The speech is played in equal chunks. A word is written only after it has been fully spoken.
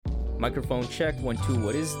Microphone check, 1, 2,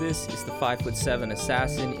 what is this? It's the 5'7"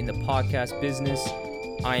 assassin in the podcast business.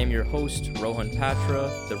 I am your host, Rohan Patra,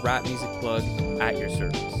 the rap music plug at your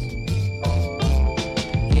service.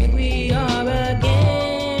 Here we are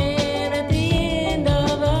again at the end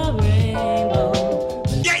of the rainbow.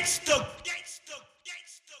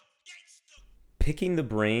 Picking the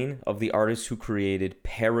brain of the artists who created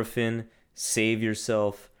Paraffin, Save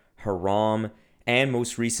Yourself, Haram, and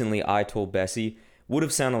most recently I Told Bessie would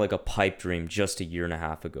have sounded like a pipe dream just a year and a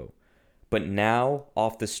half ago. But now,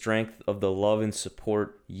 off the strength of the love and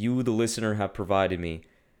support you, the listener, have provided me,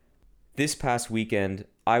 this past weekend,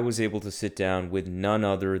 I was able to sit down with none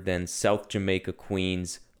other than South Jamaica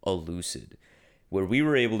Queen's Elucid, where we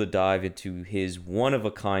were able to dive into his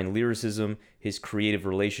one-of-a-kind lyricism, his creative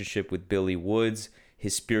relationship with Billy Woods,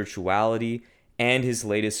 his spirituality, and his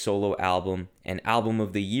latest solo album and Album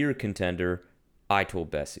of the Year contender, I Told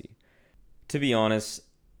Bessie. To be honest,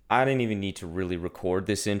 I didn't even need to really record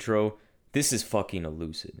this intro. This is fucking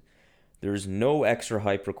Elucid. There's no extra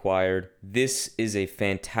hype required. This is a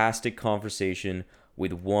fantastic conversation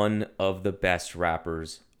with one of the best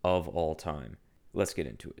rappers of all time. Let's get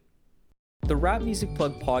into it. The Rap Music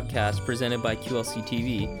Plug podcast presented by QLC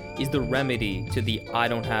TV is the remedy to the I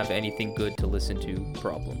don't have anything good to listen to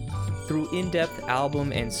problem. Through in-depth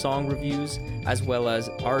album and song reviews, as well as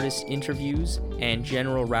artist interviews and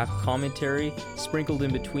general rap commentary sprinkled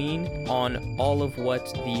in between on all of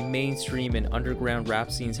what the mainstream and underground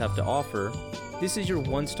rap scenes have to offer, this is your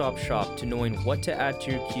one-stop shop to knowing what to add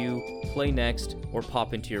to your queue, play next, or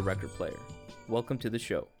pop into your record player. Welcome to the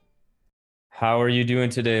show. How are you doing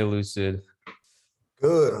today, Elucid?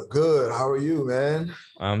 Good. How are you, man?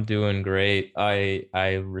 I'm doing great.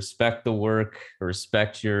 I respect the work,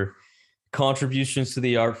 respect your contributions to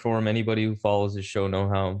the art form. Anybody who follows the show know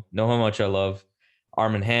how much I love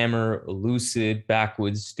Arm & Hammer, Elucid,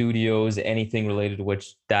 Backwoods Studios, anything related to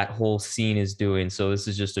which that whole scene is doing. So this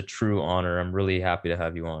is just a true honor. I'm really happy to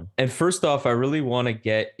have you on. And first off, I really want to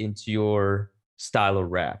get into your style of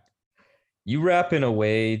rap. You rap in a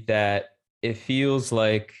way that it feels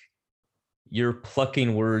like you're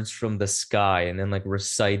plucking words from the sky and then like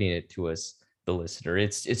reciting it to us, the listener.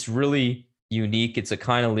 It's really unique. It's a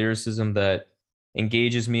kind of lyricism that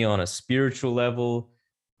engages me on a spiritual level,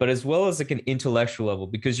 but as well as like an intellectual level,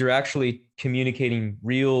 because you're actually communicating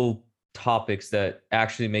real topics that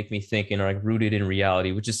actually make me think and are like rooted in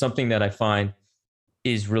reality, which is something that I find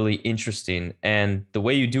is really interesting. And the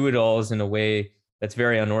way you do it all is in a way that's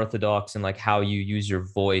very unorthodox, and like how you use your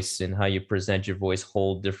voice and how you present your voice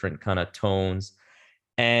hold different kind of tones.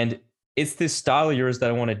 And it's this style of yours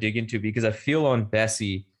that I want to dig into, because I feel on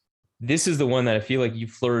Bessie, this is the one that I feel like you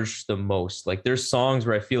flourish the most. Like there's songs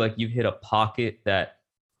where I feel like you've hit a pocket that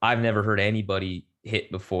I've never heard anybody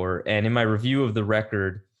hit before. And in my review of the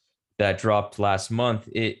record that dropped last month,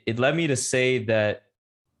 it led me to say that,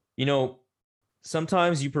 you know,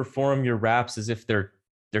 sometimes you perform your raps as if they're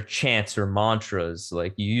chants or mantras.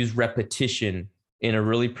 Like you use repetition in a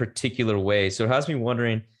really particular way. So it has me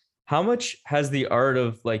wondering, how much has the art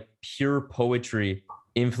of like pure poetry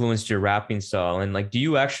influenced your rapping style? And like, do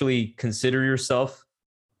you actually consider yourself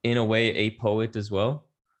in a way a poet as well?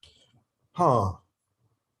 I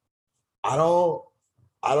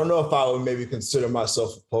don't know if I would maybe consider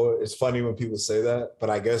myself a poet. It's funny when people say that, but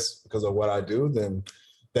I guess because of what I do, then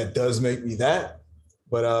that does make me that.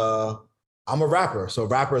 But I'm a rapper, so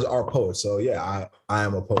rappers are poets. So yeah, I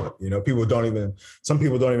am a poet. You know, some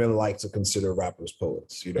people don't even like to consider rappers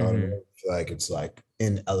poets. You know what I mean? Like it's like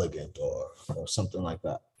inelegant or something like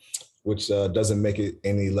that, which doesn't make it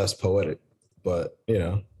any less poetic. But you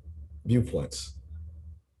know, viewpoints.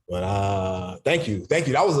 But thank you. That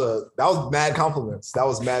was mad compliments.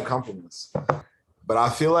 But I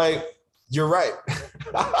feel like you're right.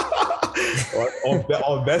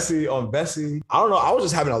 on Bessie, I don't know. I was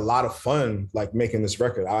just having a lot of fun, like making this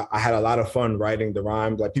record. I had a lot of fun writing the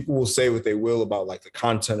rhymes. Like people will say what they will about like the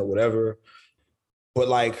content or whatever, but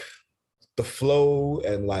like the flow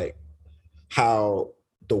and like how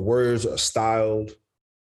the words are styled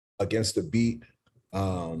against the beat.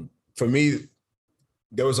 For me,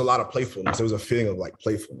 there was a lot of playfulness. There was a feeling of like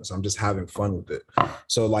playfulness. I'm just having fun with it.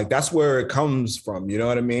 So like that's where it comes from. You know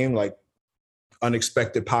what I mean? Like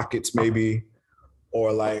unexpected pockets maybe,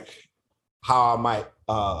 or like how I might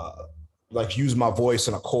like use my voice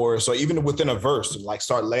in a chorus, or even within a verse, and like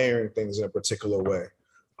start layering things in a particular way.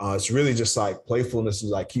 It's really just like playfulness is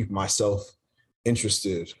like keep myself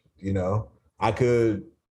interested. You know, I could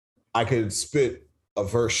spit a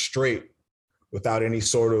verse straight without any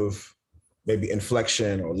sort of maybe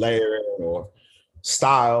inflection or layering or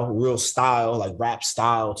real style, like rap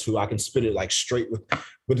style too. I can spit it like straight with,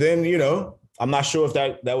 but then, I'm not sure if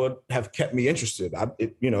that would have kept me interested.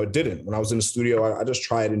 It didn't. When I was in the studio, I just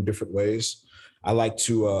tried in different ways. I like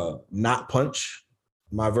to not punch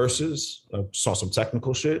my verses. I saw some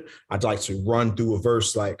technical shit. I'd like to run through a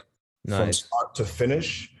verse like from start to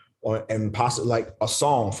finish, and possibly like a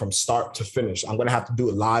song from start to finish. I'm gonna have to do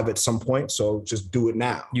it live at some point, so just do it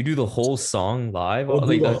now. You do the whole song live, We'll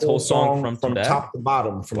like the the whole song from top to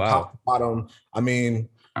bottom, top to bottom. I mean,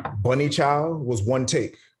 Bunny Chow was one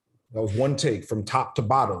take. That was one take from top to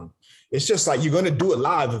bottom. It's just like you're gonna do it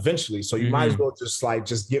live eventually, so you might as well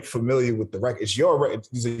just get familiar with the record. It's your record.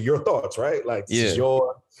 These are your thoughts, right? Like this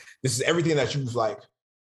is everything that you've like,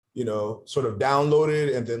 sort of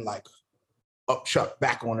downloaded and then like upchuck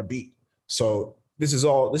back on a beat. So this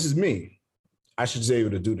is me. I should be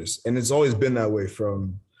able to do this, and it's always been that way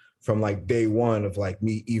from like day one of like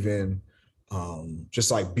me even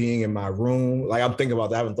just like being in my room. Like I'm thinking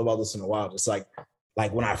about that. I haven't thought about this in a while. Just like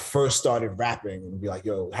when I first started rapping and be like,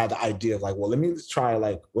 had the idea of like, well, let me try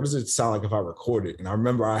like, what does it sound like if I record it? And I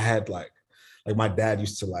remember I had like my dad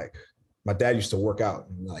used to work out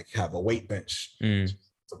and like have a weight bench, to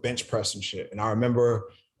bench press and shit. And I remember,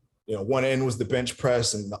 one end was the bench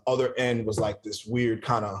press and the other end was like this weird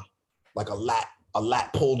kind of like a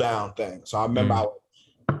lat pull down thing. So I remember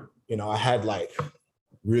I had like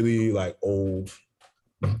really like old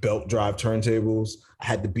belt drive turntables. I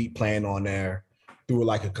had the beat playing on there through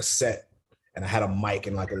like a cassette, and I had a mic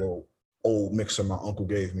and like a little old mixer my uncle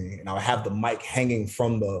gave me, and I would have the mic hanging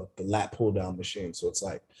from the lat pull down machine. So it's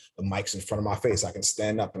like the mic's in front of my face. I can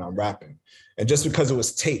stand up and I'm rapping. And just because it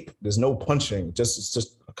was tape, there's no punching, it's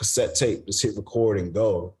just a cassette tape, just hit record and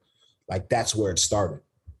go. Like that's where it started.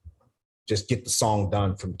 Just get the song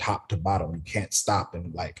done from top to bottom. You can't stop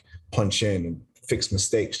and like punch in and fix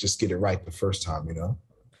mistakes. Just get it right the first time,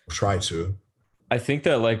 Try to. I think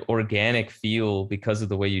that like organic feel, because of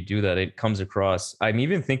the way you do that, it comes across. I'm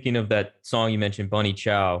even thinking of that song you mentioned, Bunny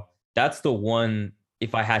Chow. That's the one,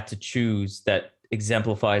 if I had to choose, that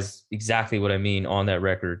exemplifies exactly what I mean on that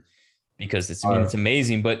record, because it's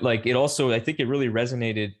amazing. But like it also, I think it really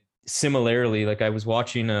resonated similarly. Like I was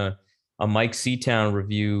watching a Mike Seatown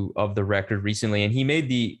review of the record recently, and he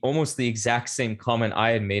made almost the exact same comment I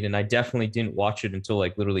had made. And I definitely didn't watch it until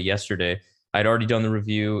like literally yesterday. I'd already done the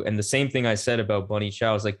review, and the same thing I said about Bunny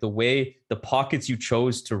Chow is like the way the pockets you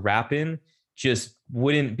chose to rap in just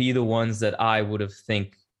wouldn't be the ones that I would have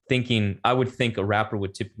think a rapper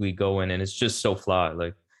would typically go in, and it's just so fly.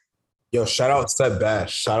 Like, shout out Seb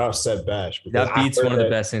Bash. That beat's one of the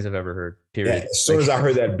best things I've ever heard. Period. Yeah, as soon as I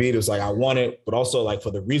heard that beat, it was like I want it, but also like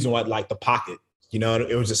for the reason why I like the pocket.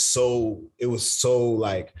 It was just so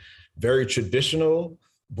like very traditional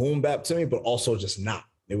boom bap to me, but also just not.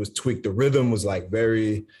 It was tweaked. The rhythm was like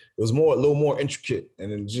a little more intricate.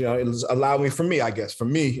 And then, it allowed me, for me,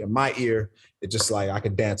 in my ear, it just like, I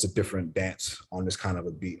could dance a different dance on this kind of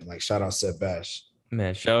a beat. And like, shout out Seb Bash.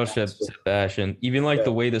 Man, shout out Seb Bash. And even like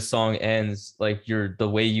the way the song ends, like the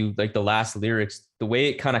way you, like the last lyrics, the way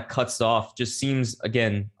it kind of cuts off just seems,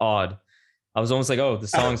 again, odd. I was almost like, oh, the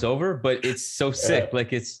song's over, but it's so sick.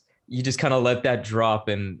 Like you just kind of let that drop,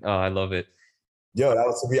 and I love it. That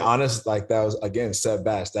was, to be honest, like that was, again, Seb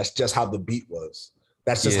Bash. That's just how the beat was.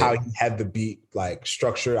 That's just how he had the beat like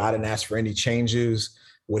structured. I didn't ask for any changes.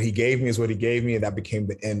 What he gave me is what he gave me, and that became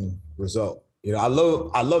the end result. I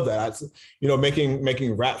love that.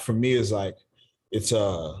 Making rap for me is like, it's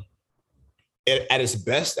at its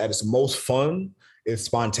best, at its most fun, it's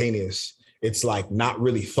spontaneous. It's like not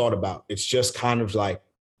really thought about. It's just kind of like,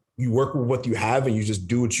 you work with what you have and you just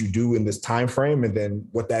do what you do in this time frame, and then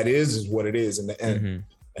what that is what it is in the end. Mm-hmm.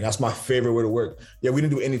 And that's my favorite way to work. Yeah, we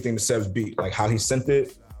didn't do anything to Seb's beat. Like how he sent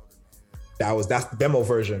it, that's the demo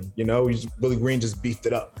version. Billy Green just beefed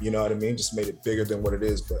it up. You know what I mean? Just made it bigger than what it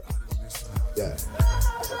is. But yeah.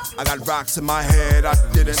 I got rocks in my head, I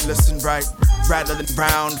didn't listen right. Rattling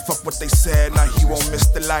round, fuck what they said, now he won't miss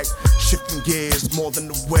the light. Shifting gears, more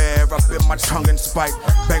than aware, I bit my tongue in spite.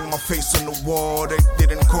 Bang my face on the wall, they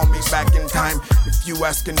didn't call me back in time. If you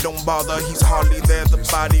asking, don't bother, he's hardly there, the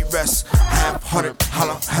body rests. Half-hearted,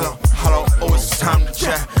 hello, oh it's time to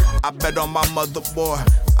chat. I bet on my mother, boy,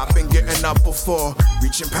 I've been getting up before.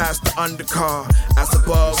 Reaching past the undercar, as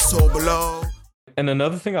above, so below. And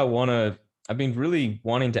another thing I've been really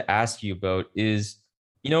wanting to ask you about is,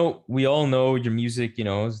 we all know your music,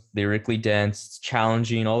 is lyrically dense, it's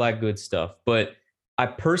challenging, all that good stuff. But I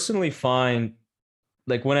personally find,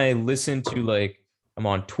 like, when I listen to, like, I'm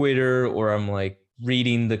on Twitter or I'm like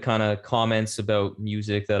reading the kind of comments about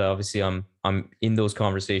music that obviously I'm in those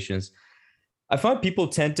conversations, I find people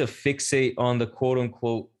tend to fixate on the quote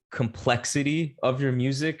unquote complexity of your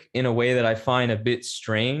music in a way that I find a bit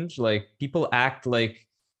strange. Like people act like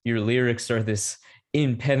your lyrics are this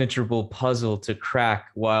impenetrable puzzle to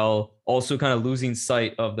crack while also kind of losing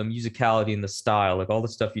sight of the musicality and the style, like all the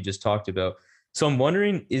stuff you just talked about. So I'm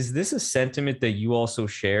wondering, is this a sentiment that you also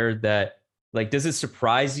share, that like, does it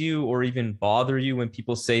surprise you or even bother you when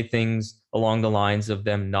people say things along the lines of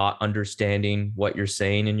them not understanding what you're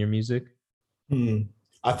saying in your music? Hmm.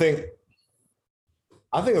 I think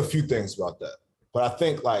a few things about that. But I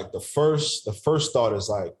think like the first thought is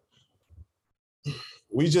like,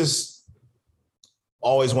 we just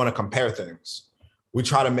always want to compare things. We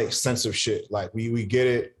try to make sense of shit. Like we get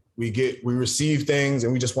it, we receive things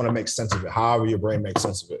and we just want to make sense of it, however your brain makes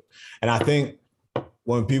sense of it. And I think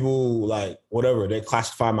when people like whatever, they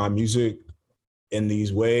classify my music in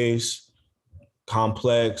these ways,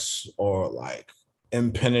 complex or like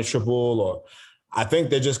impenetrable, or I think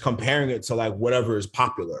they're just comparing it to like whatever is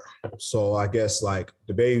popular. So I guess like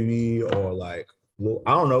DaBaby or like,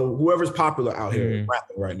 I don't know, whoever's popular out here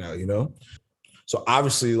rapping right now, you know? So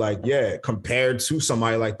obviously like, yeah, compared to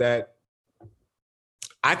somebody like that,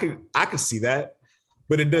 I could see that,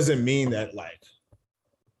 but it doesn't mean that like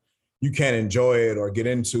you can't enjoy it or get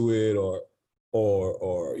into it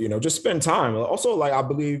or you know, just spend time. Also, like I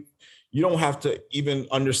believe you don't have to even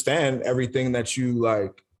understand everything that you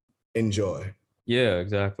like enjoy. Yeah,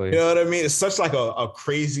 exactly. You know what I mean? It's such like a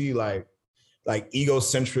crazy like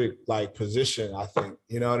egocentric like position, I think.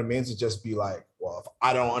 You know what I mean? To just be like, well, if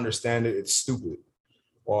I don't understand it, it's stupid.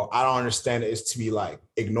 Or I don't understand it, it's to be like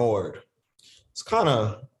ignored. It's kind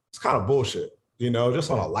of bullshit, you know, just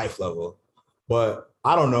on a life level. But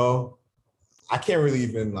I don't know. I can't really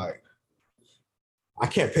even like, I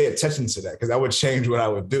can't pay attention to that because that would change what I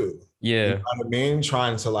would do. Yeah. You know what I mean?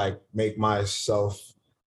 Trying to like make myself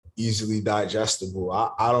easily digestible.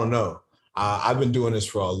 I don't know. I've been doing this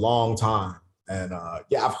for a long time. And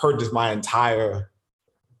yeah, I've heard this my entire,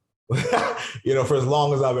 you know, for as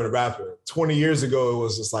long as I've been rapping. 20 years ago, it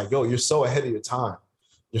was just like, yo, you're so ahead of your time.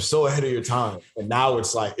 You're so ahead of your time. And now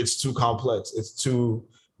it's like, it's too complex. It's too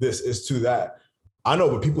this, it's too that. I know,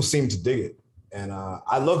 but people seem to dig it. And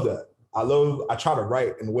I love that. I try to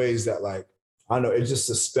write in ways that like, I don't know, it just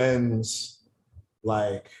suspends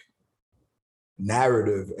like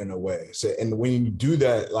narrative in a way. So, and when you do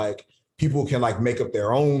that, like people can like make up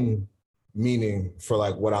their own meaning for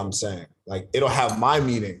like what I'm saying. Like it'll have my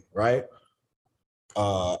meaning, right?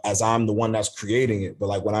 As I'm the one that's creating it. But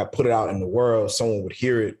like when I put it out in the world, someone would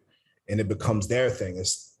hear it and it becomes their thing.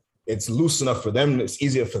 It's loose enough for them. It's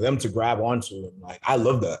easier for them to grab onto it. Like, I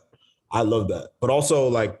love that. I love that. But also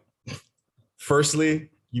like,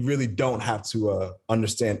 firstly, you really don't have to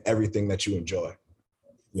understand everything that you enjoy.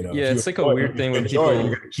 You know, yeah, it's like a weird thing when people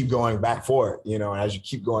you're gonna keep going back for it, you know, and as you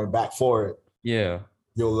keep going back for it, yeah,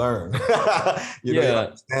 you'll learn. You know, you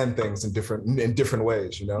understand things in different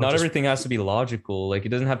ways, you know. Not everything has to be logical. Like it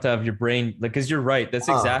doesn't have to have your brain, like, because you're right. That's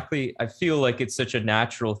exactly, I feel like it's such a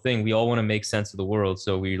natural thing. We all want to make sense of the world.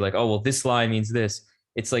 So we're like, oh, well, this line means this.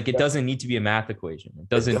 It's like, it doesn't need to be a math equation.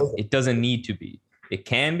 It doesn't need to be. It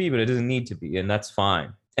can be, but it doesn't need to be. And that's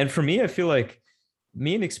fine. And for me, I feel like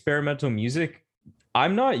me and experimental music,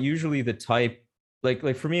 I'm not usually the type,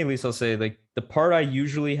 like for me, at least I'll say like the part I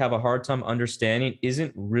usually have a hard time understanding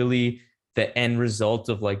isn't really the end result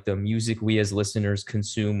of like the music we as listeners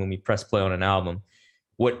consume when we press play on an album.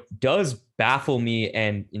 What does baffle me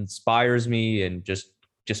and inspires me and just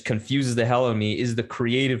confuses the hell out of me is the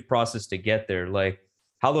creative process to get there. Like,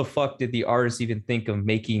 how the fuck did the artist even think of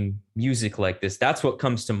making music like this? That's what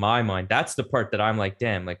comes to my mind. That's the part that I'm like,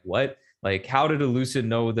 damn, like what? Like, how did Elucid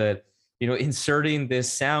know that, you know, inserting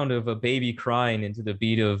this sound of a baby crying into the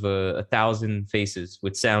beat of 1,000 Faces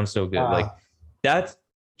would sound so good? Like, that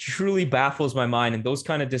truly baffles my mind. And those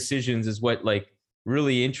kind of decisions is what like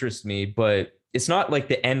really interests me. But it's not like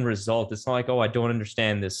the end result. It's not like, oh, I don't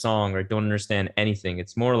understand this song or I don't understand anything.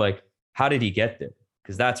 It's more like, how did he get there?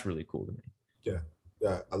 Because that's really cool to me.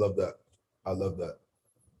 Yeah, I love that. I love that.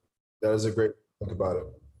 That is a great think about it.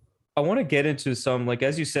 I want to get into some, like,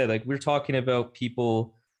 as you said, like we're talking about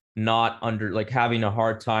people not under, like having a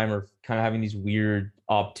hard time or kind of having these weird,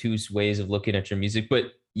 obtuse ways of looking at your music. But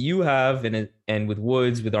you have, and with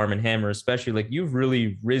Woods, with Arm & Hammer especially, like you've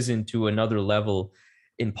really risen to another level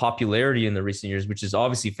in popularity in the recent years, which is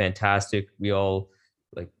obviously fantastic. We all,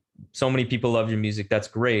 like, so many people love your music. That's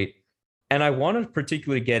great. And I want to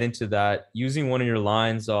particularly get into that using one of your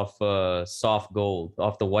lines off Soft Gold,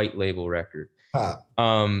 off the White Label record.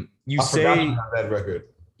 You say you have that record.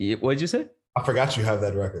 What'd you say? I forgot you have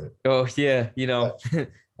that record. Oh yeah, you know,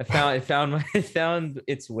 it found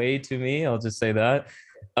its way to me. I'll just say that.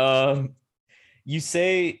 You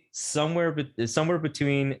say somewhere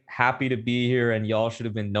between happy to be here and y'all should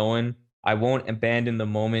have been knowing. I won't abandon the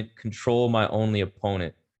moment, control my only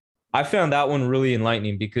opponent. I found that one really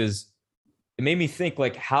enlightening because it made me think,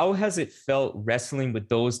 like, how has it felt wrestling with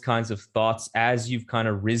those kinds of thoughts as you've kind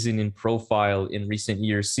of risen in profile in recent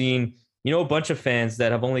years, seeing, a bunch of fans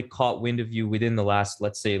that have only caught wind of you within the last,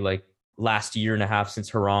 let's say, like last year and a half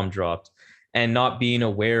since Haram dropped, and not being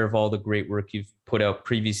aware of all the great work you've put out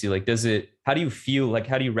previously. Like, how do you feel? Like,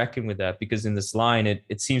 how do you reckon with that? Because in this line,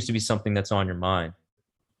 it seems to be something that's on your mind.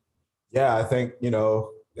 Yeah, I think, in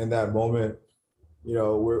that moment,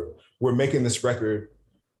 we're making this record,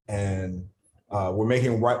 and we're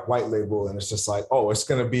making white label, and it's just like, oh, it's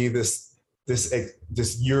gonna be this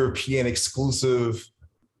European exclusive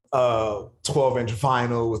 12-inch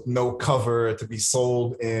vinyl with no cover to be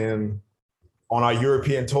sold on our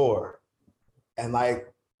European tour. And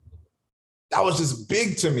like, that was just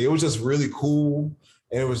big to me. It was just really cool.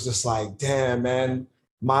 And it was just like, damn, man,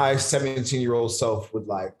 my 17-year-old self would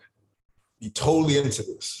like be totally into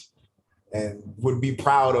this and would be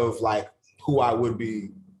proud of like who I would be,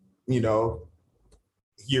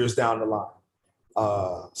 years down the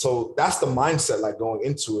line. So that's the mindset, like, going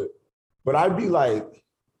into it. But I'd be lying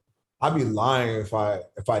if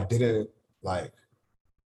I didn't, like,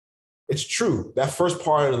 it's true. That first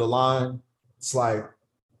part of the line, it's like,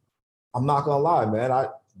 I'm not gonna lie, man.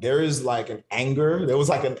 There was like an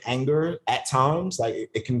anger at times.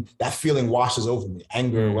 Like that feeling washes over me.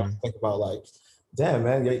 Anger when I think about, like, damn,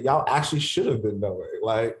 man, y'all actually should have been knowing.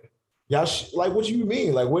 Like, like, what do you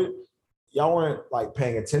mean? Like, what, y'all weren't like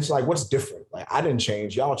paying attention? Like, what's different? Like, I didn't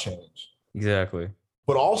change, y'all changed. Exactly.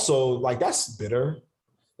 But also, like, that's bitter.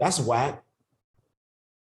 That's whack.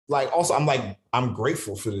 Like, also, I'm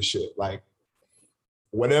grateful for this shit. Like,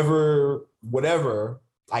 whatever,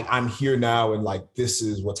 like, I'm here now, and like, this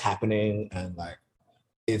is what's happening. And like,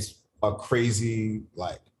 it's a crazy,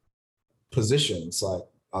 like, position. It's like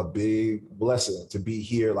a big blessing to be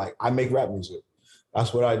here. Like, I make rap music.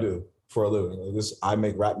 That's what I do for a living. Like, I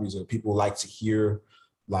make rap music. People like to hear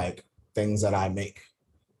like things that I make.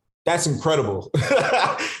 That's incredible.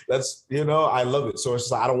 That's, I love it. So it's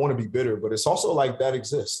just like, I don't want to be bitter, but it's also like that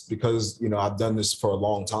exists because, I've done this for a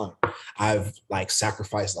long time. I've like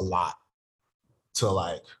sacrificed a lot to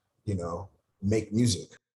like, make music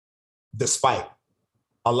despite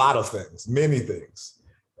a lot of things, many things.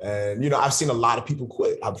 And, I've seen a lot of people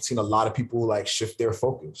quit. I've seen a lot of people like shift their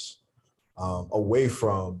focus away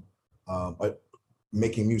from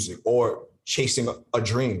making music or chasing a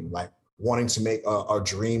dream, like wanting to make a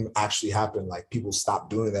dream actually happen. Like, people stop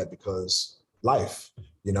doing that because life,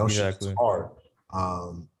 Exactly. Shit's hard.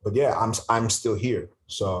 But yeah, I'm still here.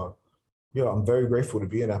 So, I'm very grateful to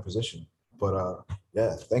be in that position. But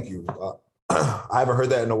yeah, thank you. I haven't heard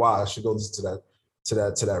that in a while. I should go listen to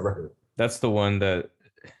that record. That's the one that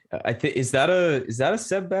I think is that a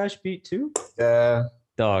Seb Bash beat too? Yeah.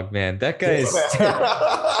 Dog, man, that guy is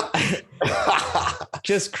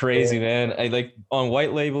just crazy, man. I like on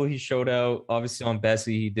White Label he showed out. Obviously on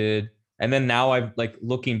Bessie he did, and then now I've like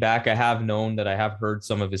looking back, I have known that I have heard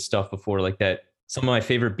some of his stuff before. Like that, some of my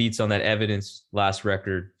favorite beats on that Evidence last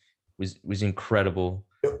record was incredible.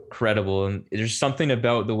 And there's something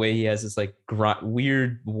about the way he has this like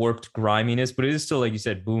weird warped griminess, but it is still, like you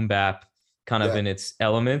said, boom bap kind of in its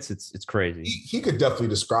elements. It's crazy. He could definitely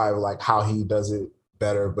describe like how he does it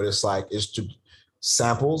better, but it's to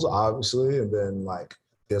samples, obviously, and then like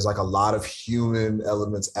there's like a lot of human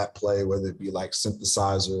elements at play, whether it be like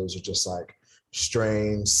synthesizers or just like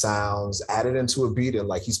strange sounds added into a beat, and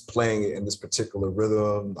like he's playing it in this particular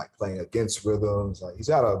rhythm, like playing against rhythms. Like, he's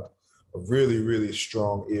got a really, really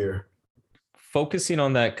strong ear. Focusing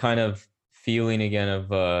on that kind of feeling again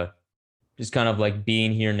of just kind of like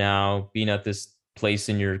being here now, being at this place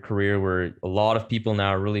in your career where a lot of people now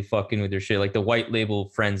are really fucking with your shit, like the White Label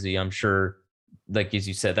frenzy. I'm sure, like as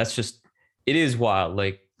you said, that's just, it is wild.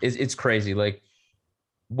 Like it's crazy. Like,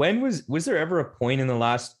 when was there ever a point in the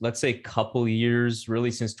last, let's say, couple years,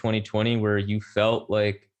 really since 2020, where you felt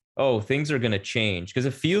like, oh, things are going to change? Because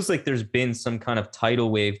it feels like there's been some kind of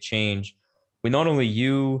tidal wave change with not only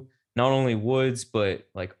you, not only Woods, but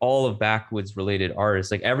like all of Backwoods related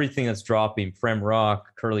artists, like everything that's dropping, Frem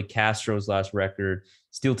Rock, Curly Castro's last record,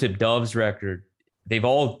 Steel Tip Dove's record, they've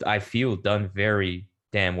all, I feel, done very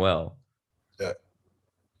damn well. Yeah.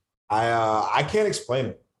 I can't explain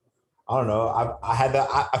it. I don't know. I had that.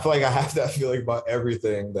 I feel like I have that feeling about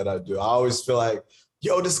everything that I do. I always feel like,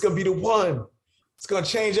 yo, this is going to be the one. It's going to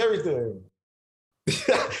change everything.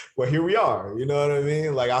 Well, here we are. You know what I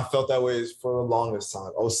mean? Like I felt that way for the longest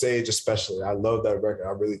time. Osage, especially. I love that record.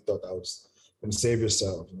 I really thought that was and Save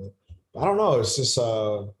Yourself. You know? I don't know. It's just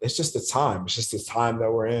the time. It's just the time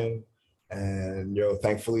that we're in. And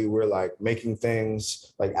thankfully we're like making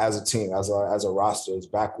things like as a team, as a roster, as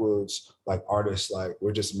Backwoods, like artists, like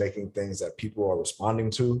we're just making things that people are responding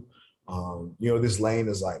to. This lane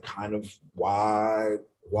is like kind of wide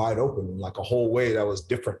open, like a whole way that was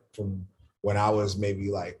different from when I was maybe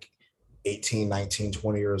like 18, 19,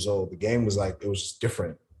 20 years old. The game was like, it was just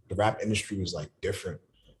different. The rap industry was like different.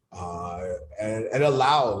 And it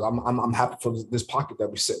allows, I'm happy for this pocket that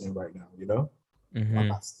we're sitting in right now, Mm-hmm.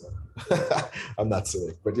 I'm not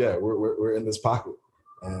silly, but yeah, we're in this pocket.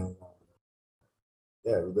 And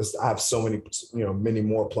I have so many, many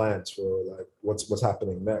more plans for like what's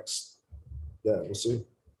happening next. Yeah, we'll see.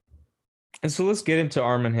 And so let's get into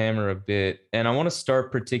Arm & Hammer a bit. And I want to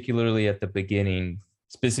start particularly at the beginning,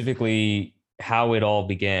 specifically how it all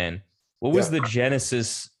began. What was the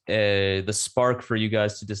genesis, the spark for you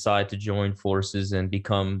guys to decide to join forces and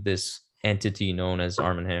become this entity known as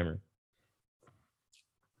Arm & Hammer?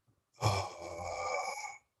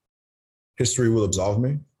 History will absolve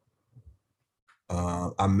me.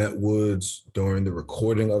 I met Woods during the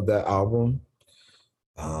recording of that album.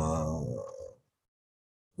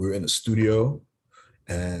 We were in the studio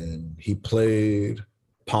and he played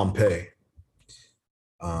Pompeii.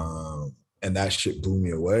 And that shit blew me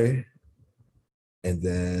away. And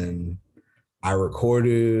then I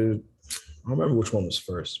recorded, I don't remember which one was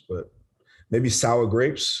first, but maybe Sour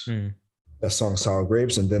Grapes. That song Sour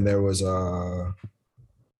Grapes. And then there was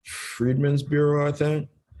Freedmen's Bureau, I think.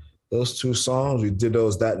 Those two songs, we did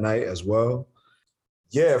those that night as well.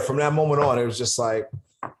 Yeah, from that moment on, it was just like,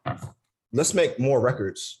 let's make more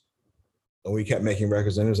records. And we kept making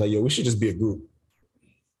records. And it was like, yo, we should just be a group.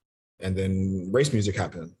 And then Race Music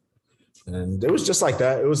happened. And it was just like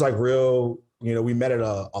that. It was like real, we met at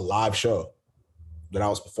a live show that I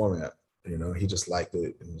was performing at. He just liked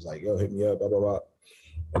it and was like, yo, hit me up, blah, blah, blah.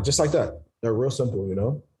 And just like that. They're real simple,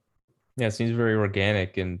 Yeah, it seems very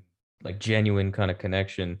organic and like genuine kind of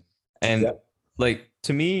connection. And like,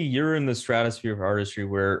 to me, you're in the stratosphere of artistry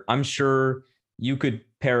where I'm sure you could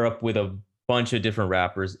pair up with a bunch of different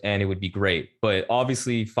rappers and it would be great. But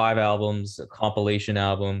obviously 5 albums, a compilation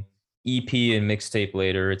album, EP and mixtape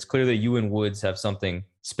later, it's clear that you and Woods have something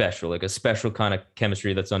special, like a special kind of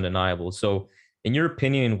chemistry that's undeniable. So in your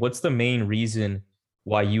opinion, what's the main reason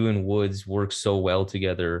why you and Woods work so well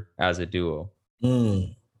together as a duo?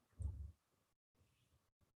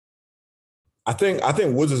 I think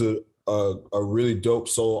Woods is a really dope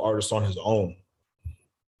solo artist on his own.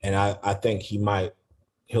 And I think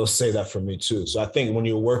he'll say that for me too. So I think when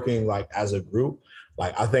you're working like as a group,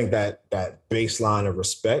 like I think that baseline of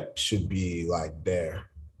respect should be like there.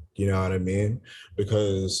 You know what I mean?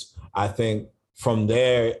 Because I think from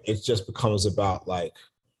there, it just becomes about like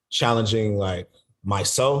challenging like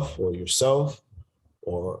myself or yourself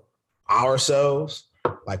or ourselves,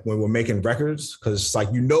 like when we're making records, because it's like,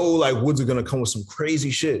 like Woods are gonna come with some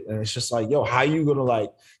crazy shit. And it's just like, yo, how you gonna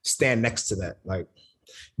like stand next to that? Like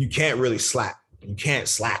you can't really slack. You can't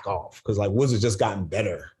slack off because like Woods has just gotten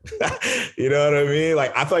better. You know what I mean?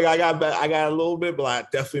 Like I feel like I got a little bit, but I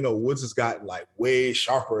definitely know Woods has gotten like way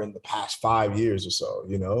sharper in the past 5 years or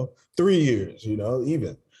so, 3 years,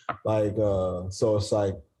 even. Like so it's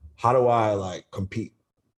like, how do I like compete?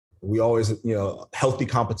 We always, healthy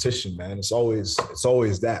competition, man. It's always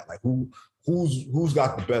that. Like who's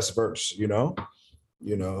got the best verse,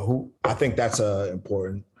 who I think that's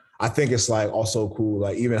important. I think it's like also cool,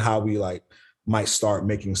 like even how we like might start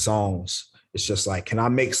making songs. It's just like, can I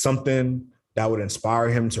make something that would inspire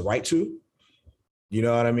him to write to? You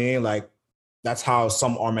know what I mean? Like that's how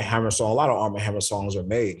some Arm & Hammer song, a lot of Arm & Hammer songs are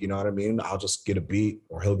made. You know what I mean? I'll just get a beat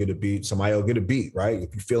or he'll get a beat. Somebody will get a beat, right?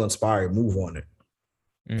 If you feel inspired, move on it.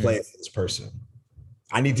 Play it for this person.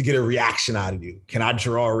 I need to get a reaction out of you. Can I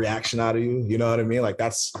draw a reaction out of you? You know what I mean? Like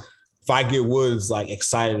that's, if I get Woods like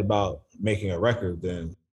excited about making a record,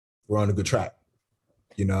 then we're on a good track.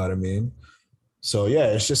 You know what I mean? So yeah,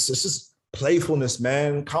 it's just playfulness,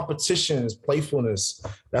 man. Competition is playfulness.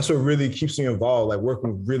 That's what really keeps me involved. Like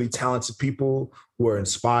working with really talented people who are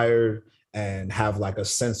inspired and have like a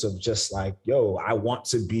sense of just like, yo, I want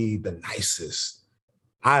to be the nicest.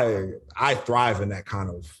 I thrive in that kind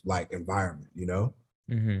of like environment,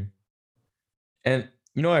 Mm-hmm. And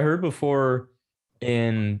I heard before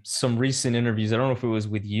in some recent interviews, I don't know if it was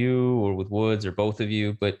with you or with Woods or both of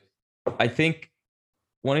you, but I think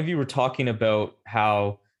one of you were talking about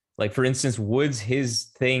how Like for instance, Woods,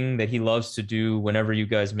 his thing that he loves to do whenever you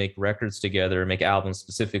guys make records together, make albums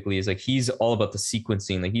specifically, is like he's all about the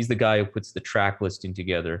sequencing. Like he's the guy who puts the track listing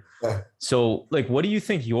together. Yeah. So like, what do you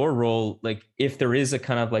think your role, like if there is a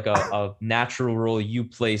kind of like a natural role you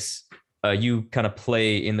kind of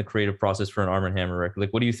play in the creative process for an Arm & Hammer record?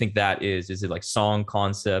 Like, what do you think that is? Is it like song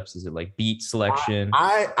concepts? Is it like beat selection?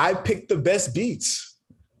 I pick the best beats.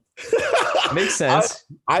 Makes sense.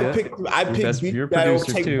 I pick beats that'll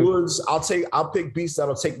take too. Woods. I'll pick beats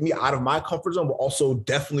that'll take me out of my comfort zone, but also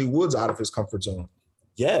definitely Woods out of his comfort zone.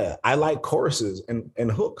 Yeah, I like choruses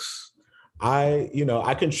and hooks. I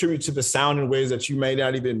contribute to the sound in ways that you may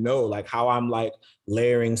not even know, like how I'm like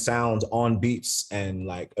layering sounds on beats and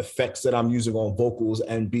like effects that I'm using on vocals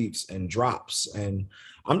and beats and drops. And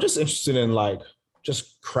I'm just interested in like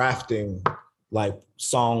just crafting like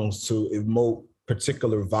songs to emote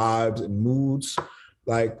particular vibes and moods.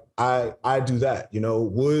 Like I do that,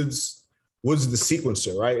 Woods is the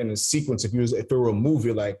sequencer, right? And the sequence, if it were a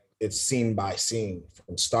movie, like it's scene by scene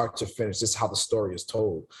from start to finish. This is how the story is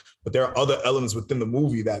told. But there are other elements within the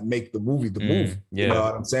movie that make the movie the movie. Yeah. You know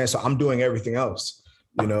what I'm saying? So I'm doing everything else,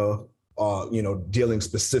 dealing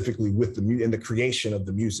specifically with the music and the creation of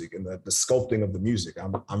the music and the sculpting of the music.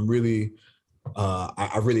 I'm really,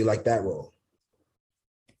 I really like that role.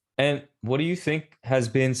 And what do you think has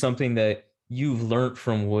been something that you've learned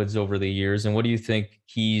from Woods over the years? And what do you think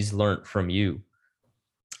he's learned from you?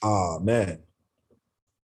 Oh, man.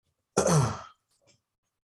 I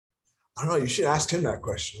don't know. You should ask him that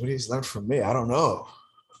question. What he's learned from me? I don't know.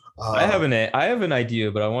 I have an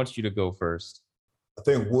idea, but I want you to go first. I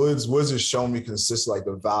think Woods has shown me consistently like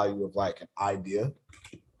the value of like an idea.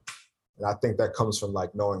 And I think that comes from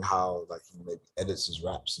like knowing how like he maybe edits his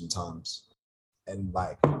raps sometimes. And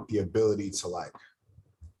like the ability to like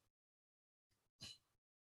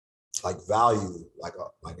value like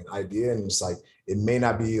an idea, and it's like it may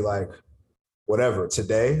not be like whatever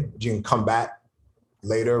today, but you can come back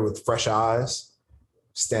later with fresh eyes,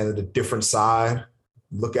 stand at a different side,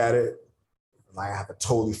 look at it, and I have a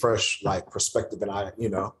totally fresh like perspective. And I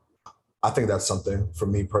think that's something for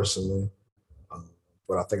me personally,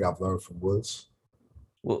 but I think I've learned from Woods.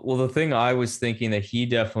 Well, the thing I was thinking that he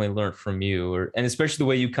definitely learned from you, and especially the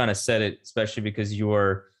way you kind of said it, especially because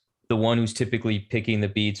you're the one who's typically picking the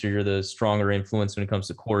beats, or you're the stronger influence when it comes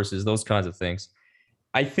to choruses, those kinds of things.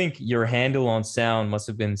 I think your handle on sound must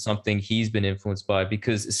have been something he's been influenced by,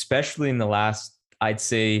 because especially in the last, I'd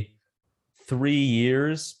say 3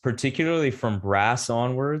 years, particularly from Brass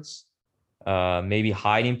onwards, maybe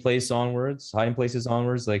Hiding Places onwards,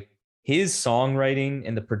 like his songwriting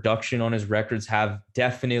and the production on his records have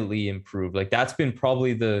definitely improved. Like that's been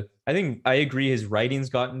probably I think I agree his writing's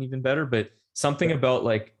gotten even better, but something about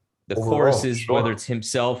like the choruses, sure, whether it's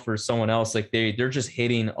himself or someone else, like they're just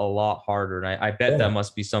hitting a lot harder. And I bet that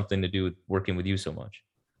must be something to do with working with you so much.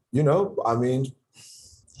 I mean,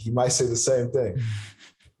 he might say the same thing,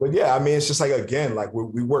 but yeah, I mean, it's just like, again, like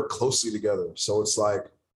we work closely together. So it's like,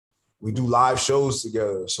 we do live shows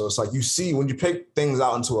together. So it's like, you see, when you take things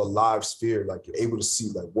out into a live sphere, like you're able to see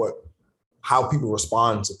like how people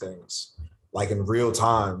respond to things like in real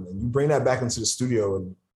time. And you bring that back into the studio,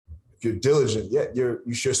 and if you're diligent, your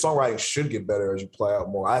songwriting should get better as you play out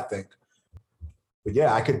more, I think. But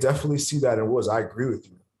yeah, I could definitely see that in Woods. I agree with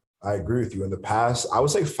you. In the past, I would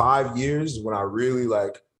say 5 years when I really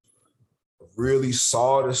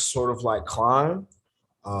saw this sort of like climb.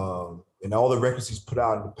 And all the records he's put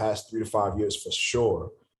out in the past 3 to 5 years, for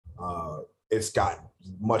sure, it's gotten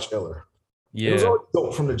much iller. Yeah. It was always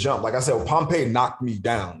dope from the jump. Like I said, Pompeii knocked me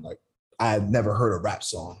down. Like I had never heard a rap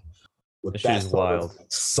song with that wild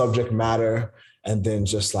subject matter, and then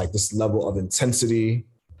just like this level of intensity.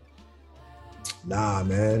 Nah,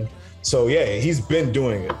 man. So yeah, he's been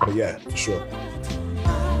doing it, but yeah, for sure.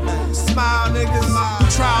 Smile, niggas.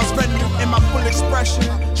 Trials rendered in my full expression.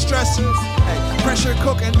 Stressors, hey, pressure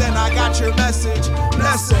cooking, then I got your message.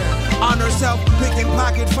 Lesson, honor self, picking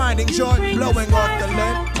pocket, finding joy, blowing off the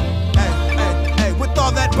lid. Hey, with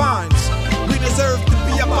all that binds, we deserve to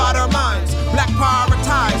be about our minds. Black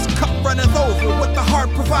prioritized, cup runneth over, what the heart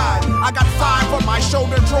provide. I got 5 on my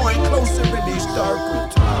shoulder, drawing closer in these darker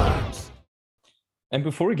times. And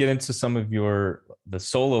before we get into some of the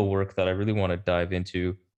solo work that I really want to dive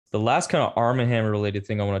into, the last kind of Arm & Hammer related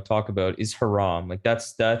thing I want to talk about is Haram. Like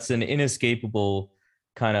that's an inescapable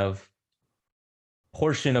kind of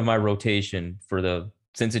portion of my rotation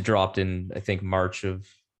since it dropped in, I think, March of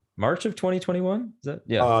 2021. Is that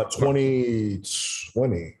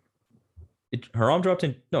 2020? Haram dropped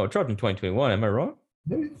in 2021. Am I wrong?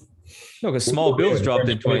 Maybe. No, because Small Bills dropped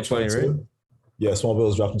in 2020, right? Yeah, Small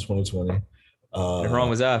Bills dropped in 2020. And Haram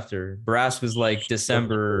was after. Brass was like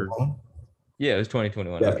December. Yeah, it was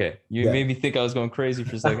 2021. Yeah. Okay. You made me think I was going crazy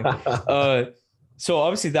for a second. So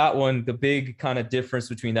obviously that one, the big kind of difference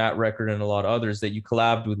between that record and a lot of others, that you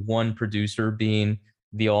collabed with one producer, being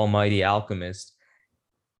the almighty Alchemist.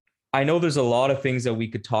 I know there's a lot of things that we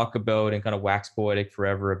could talk about and kind of wax poetic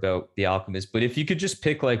forever about the Alchemist, but if you could just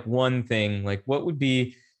pick like one thing, like what would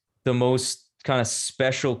be the most kind of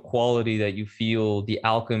special quality that you feel the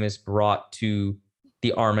Alchemist brought to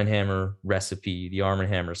the Arm & Hammer recipe, the Arm &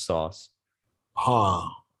 Hammer sauce?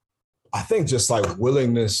 I think just like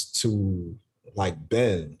willingness to like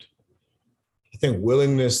bend. I think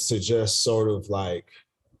willingness to just sort of like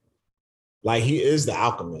he is the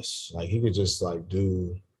Alchemist. Like he could just like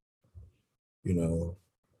do, you know,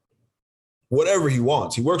 whatever he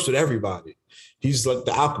wants. He works with everybody. He's like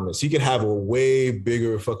the Alchemist. He could have a way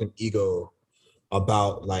bigger fucking ego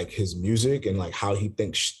about like his music and like how he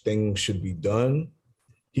thinks things should be done.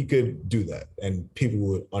 He could do that and people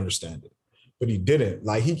would understand it. But he didn't.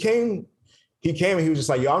 Like he came and he was just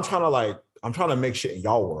like, yo, I'm trying to make shit in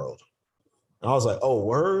y'all world. And I was like, oh,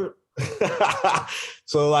 word?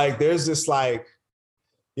 So like, there's this like,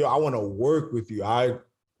 yo, I want to work with you.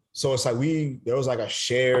 So it's like there was like a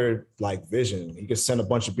shared like vision. He could send a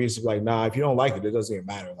bunch of beats and be like, nah, if you don't like it, it doesn't even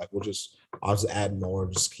matter. Like I'll just add more,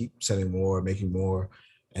 just keep sending more, making more.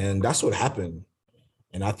 And that's what happened.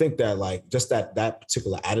 And I think that like, just that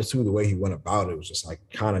particular attitude, the way he went about it was just like,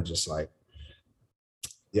 kind of just like,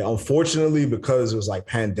 yeah, unfortunately, because it was like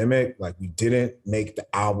pandemic, like we didn't make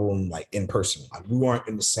the album like in person. Like we weren't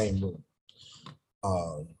in the same room.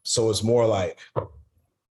 So it's more like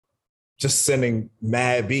just sending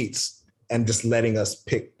mad beats and just letting us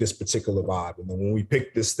pick this particular vibe. And then when we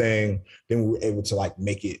picked this thing, then we were able to like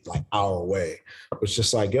make it like our way. It's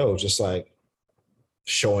just like, yo, just like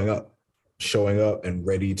showing up and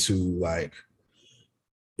ready to like,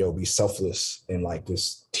 yo, be selfless in like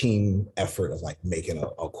this team effort of like making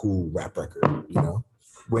a cool rap record, you know?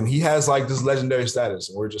 When he has like this legendary status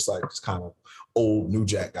and we're just like this kind of old New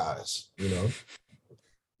Jack guys, you know?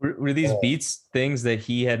 Were these beats things that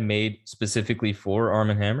he had made specifically for Arm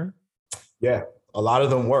 & Hammer? Yeah, a lot of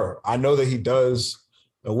them were. I know that he does.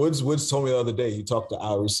 Woods told me the other day, he talked to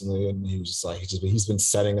Al recently and he was just like, he's been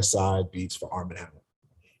setting aside beats for Arm & Hammer,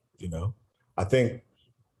 you know? I think,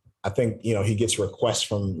 you know, he gets requests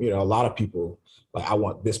from, you know, a lot of people, like, I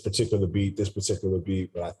want this particular beat,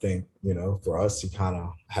 but I think, you know, for us, he kind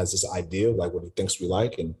of has this idea of like what he thinks we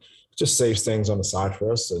like and just saves things on the side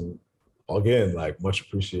for us. And again, like much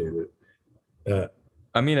appreciated.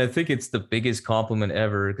 I mean, I think it's the biggest compliment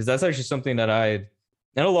ever, because that's actually something that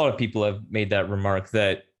and a lot of people have made that remark,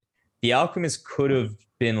 that the Alchemist could have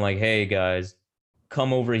been like, hey guys,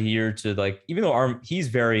 come over here to like, even though he's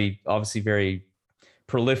obviously very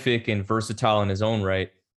prolific and versatile in his own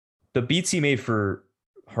right, the beats he made for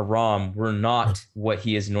Haram were not what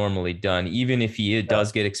he has normally done, even if he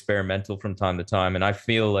does get experimental from time to time. And I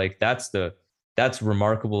feel like that's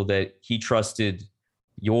remarkable that he trusted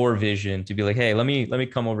your vision to be like, hey, let me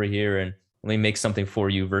come over here and let me make something for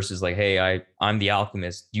you, versus like, hey, I'm the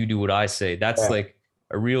Alchemist, you do what I say. That's like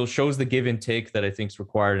a real shows the give and take that I think is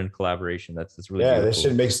required in collaboration. That's really beautiful. That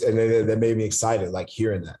shit makes, and that made me excited, like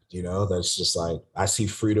hearing that, you know. That's just like, I see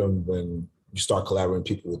freedom when you start collaborating with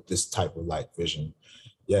people with this type of like vision.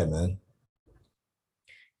 Yeah, man.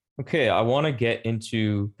 Okay, I want to get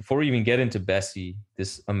into, before we even get into Bessie,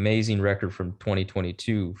 this amazing record from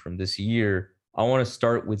 2022, from this year, I want to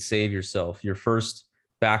start with Save Yourself, your first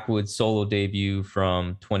Backwoods solo debut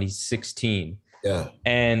from 2016. Yeah.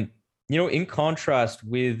 And, you know, in contrast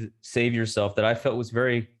with Save Yourself, that I felt was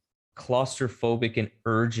very claustrophobic and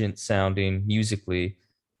urgent sounding musically,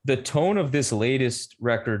 the tone of this latest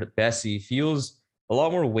record, Bessie, feels a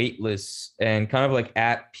lot more weightless and kind of like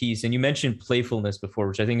at peace. And you mentioned playfulness before,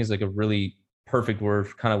 which I think is like a really perfect word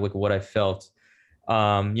for kind of like what I felt.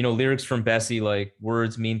 You know, lyrics from Bessie, like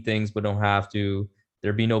words mean things, but don't have to.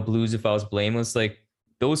 There'd be no blues if I was blameless. Like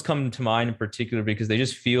those come to mind in particular because they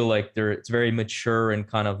just feel like it's very mature and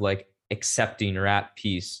kind of like accepting or at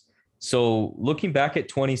peace. So looking back at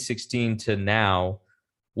 2016 to now,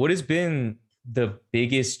 what has been the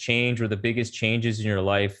biggest change or the biggest changes in your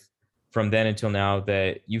life from then until now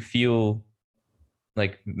that you feel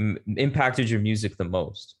like impacted your music the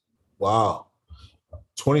most? Wow.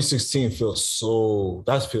 2016 feels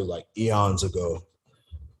like eons ago.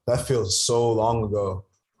 That feels so long ago.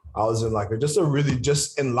 I was in like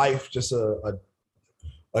just in life, just a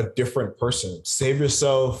different person. Save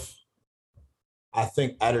Yourself, I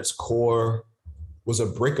think at its core was a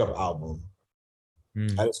breakup album.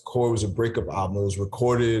 At its core, it was a breakup album. It was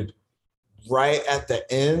recorded right at the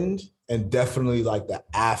end and definitely like the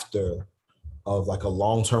after of like a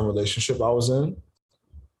long-term relationship I was in.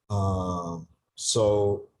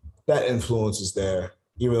 So that influence is there,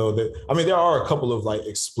 even though there are a couple of like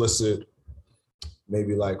explicit,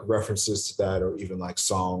 maybe like references to that or even like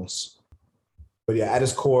songs. But yeah, at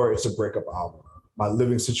its core, it's a breakup album. My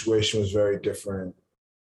living situation was very different.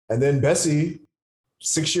 And then Bessie,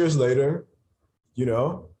 6 years later,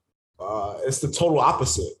 it's the total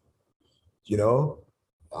opposite.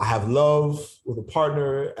 I have love with a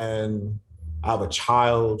partner and I have a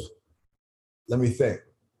child. Let me think.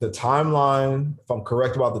 The timeline, if I'm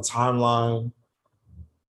correct about the timeline,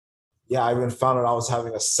 yeah, I even found out I was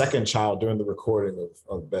having a second child during the recording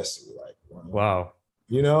of Bessie. Like, wow.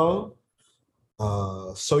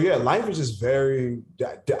 So yeah, life is just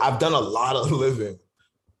I've done a lot of living,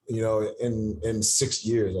 in 6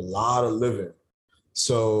 years, a lot of living.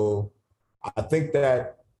 So I think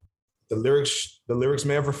that the lyrics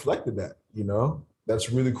may have reflected that, That's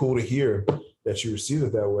really cool to hear that you received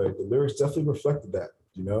it that way. The lyrics definitely reflected that,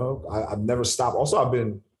 I've never stopped. Also, I've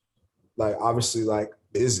been like, obviously like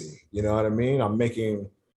busy, you know what I mean? I'm making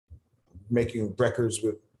records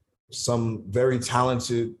with some very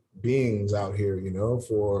talented beings out here,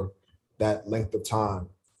 for that length of time.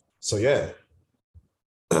 So yeah.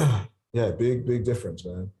 Yeah, big difference,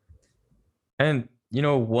 man. And,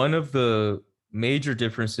 one of the major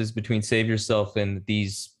differences between Save Yourself and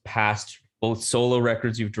these past both solo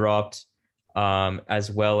records you've dropped, as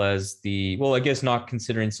well as I guess not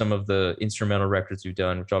considering some of the instrumental records you've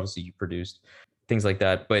done, which obviously you produced, things like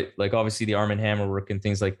that. But like obviously the Arm & Hammer work and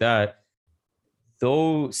things like that,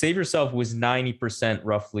 though Save Yourself was 90%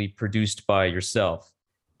 roughly produced by yourself.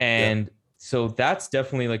 And so that's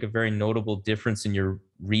definitely like a very notable difference in your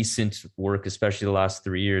recent work, especially the last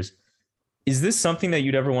 3 years. Is this something that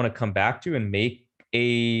you'd ever want to come back to and make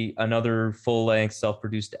another full-length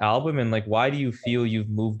self-produced album? And like, why do you feel you've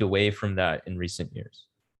moved away from that in recent years?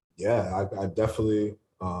 Yeah, I definitely,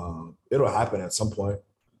 it'll happen at some point.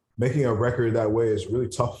 Making a record that way is really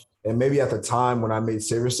tough. And maybe at the time when I made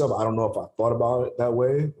Save Yourself, I don't know if I thought about it that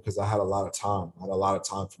way because I had a lot of time. I had a lot of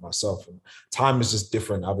time for myself. And time is just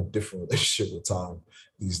different. I have a different relationship with time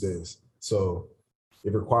these days. So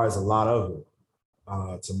it requires a lot of it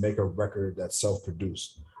to make a record that's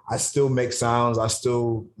self-produced. I still make sounds. I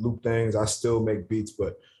still loop things. I still make beats,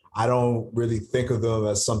 but I don't really think of them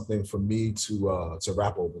as something for me to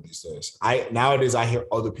rap over these days. Nowadays I hear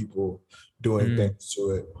other people doing things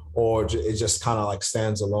to it, or it just kind of like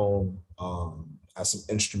stands alone as some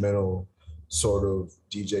instrumental sort of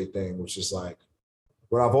DJ thing, which is like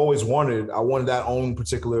what I've always wanted. I wanted that own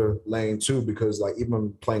particular lane too, because like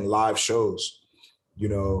even playing live shows,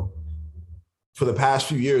 for the past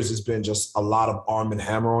few years, it's been just a lot of Arm &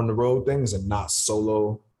 Hammer on the road things and not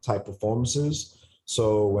solo type performances.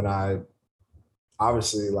 So when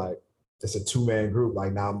obviously like it's a 2-man group,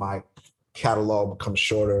 like now my catalog becomes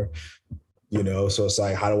shorter, so it's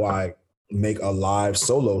like, how do I make a live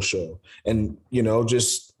solo show? And,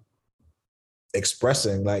 just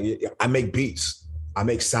expressing, like I make beats, I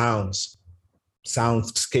make soundscape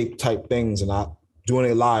type things, and doing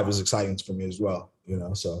it live is exciting for me as well,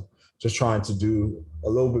 so just trying to do a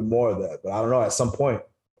little bit more of that. But I don't know, at some point,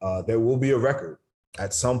 there will be a record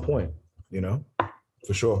at some point,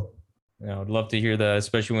 for sure. Yeah, I'd love to hear that,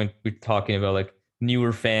 especially when we're talking about like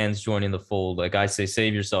newer fans joining the fold. Like I say,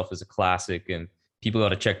 Save Yourself is a classic and people got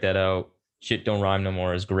to check that out. Shit Don't Rhyme No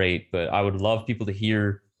More is great, but I would love people to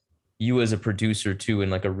hear you as a producer too in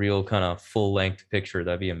like a real kind of full length picture.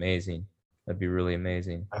 That'd be amazing. That'd be really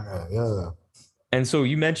amazing. Yeah. And so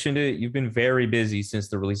you mentioned it, you've been very busy since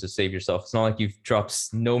the release of Save Yourself. It's not like you've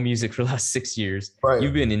dropped no music for the last 6 years. Right.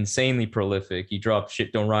 You've been insanely prolific. You dropped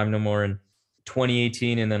Shit Don't Rhyme No More in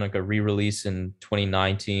 2018 and then like a re-release in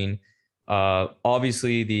 2019.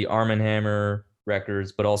 Obviously the Arm & Hammer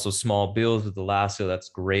records, but also Small Bills with Alaska. That's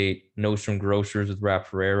great. Nostrum Grocers with Rap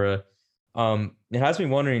Ferreira. It has me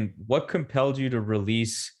wondering, what compelled you to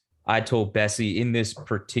release I Told Bessie in this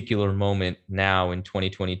particular moment now in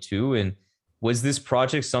 2022? And was this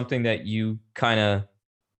project something that you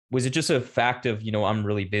was it just a fact of, I'm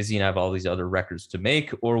really busy and I have all these other records to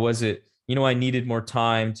make? Or was it, I needed more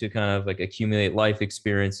time to kind of like accumulate life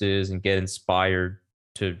experiences and get inspired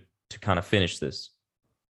to kind of finish this?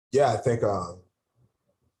 Yeah, I think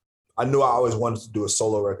I knew I always wanted to do a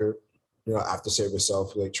solo record, after Save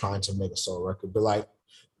Yourself, like trying to make a solo record. But like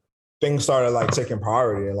things started like taking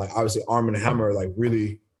priority, and like obviously Arm & Hammer like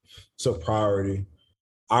really took priority.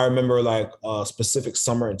 I remember like a specific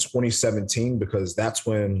summer in 2017 because that's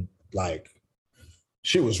when like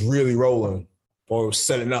she was really rolling. or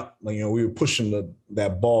setting up. Like, you know, we were pushing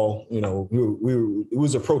that ball. You know, we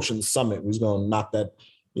was approaching the summit. We was gonna knock that.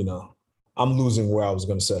 You know, I'm losing where I was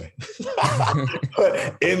gonna say.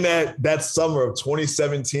 But in that summer of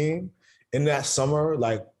 2017, in that summer,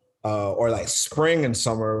 like or like spring and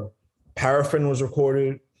summer, Paraffin was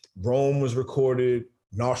recorded, Rome was recorded,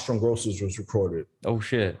 Nostrum Grosses was recorded. Oh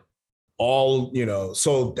shit. All, you know,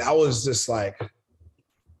 so that was just like,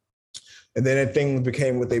 and then things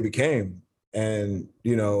became what they became. And,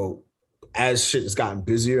 you know, as shit has gotten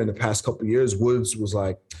busier in the past couple of years, Woods was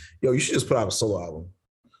like, yo, you should just put out a solo album.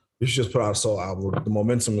 You should just put out a solo album. The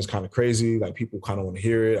momentum is kind of crazy. Like, people kind of want to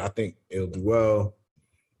hear it. I think it'll do well.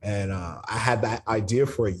 And I had that idea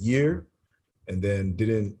for a year and then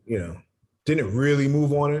didn't really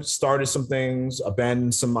move on it. Started some things,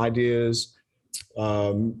 abandoned some ideas,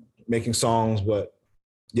 making songs. But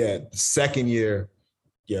yeah, the second year,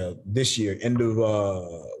 this year,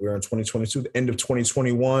 we're in 2022, the end of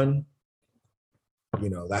 2021, you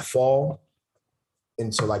know, that fall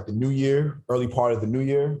into like the new year, early part of the new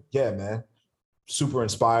year. Yeah, man, super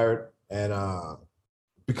inspired. And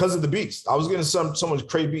because of the beats, I was getting so much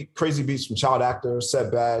crazy beats from Child Actor,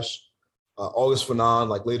 Seb Bash, August Fanon,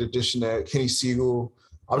 like Late Edition, Kenny Siegel.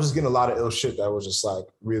 I was just getting a lot of ill shit that was just like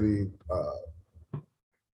really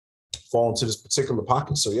fall into this particular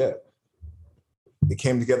pocket. So yeah, it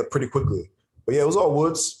came together pretty quickly. But yeah, it was all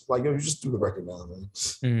Woods. Like, yo, you just do the record now, man.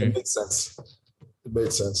 Mm-hmm. It made sense. It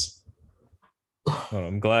made sense. Oh,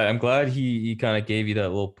 I'm glad he kind of gave you that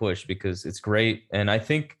little push, because it's great. And I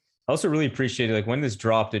think I also really appreciated, like, when this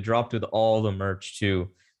dropped, it dropped with all the merch too.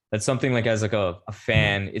 That's something, like, as like a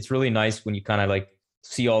fan, it's really nice when you kind of like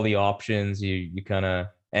see all the options. You kind of,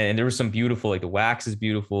 and there was some beautiful, like the wax is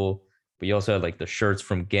beautiful, but you also had like the shirts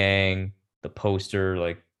from Gang, the poster,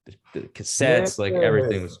 like the cassettes, like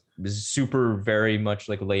everything was super, very much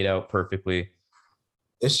like laid out perfectly.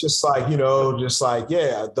 It's just like, you know,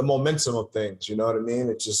 the momentum of things, you know what I mean?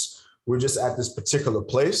 It's just, we're just at this particular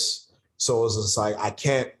place. So it's just like,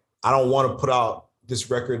 I don't want to put out this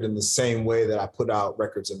record in the same way that I put out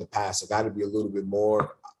records in the past. I got to be a little bit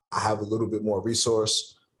more, I have a little bit more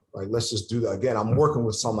resource. Like, let's just do that. Again, I'm working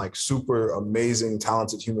with some like super amazing,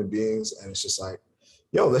 talented human beings. And it's just like,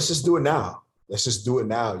 yo, let's just do it now. Let's just do it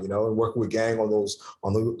now, you know, and working with Gang on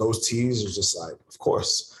those teas is just like, of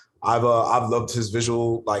course. I've loved his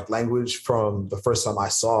visual like language from the first time I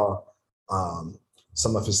saw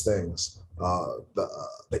some of his things.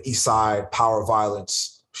 The East Side Power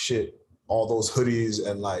Violence shit, all those hoodies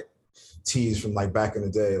and like tees from like back in the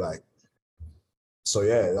day, like. So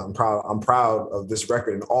yeah, I'm proud of this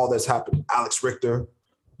record and all that's happened. Alex Richter,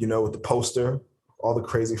 you know, with the poster, all the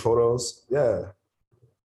crazy photos. Yeah.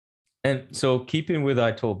 And so, keeping with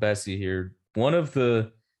I Told Bessie here, one of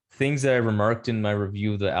the things that I remarked in my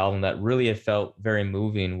review of the album that really I felt very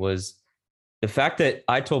moving was the fact that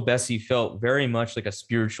I Told Bessie felt very much like a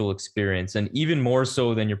spiritual experience, and even more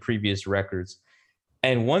so than your previous records.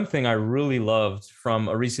 And one thing I really loved from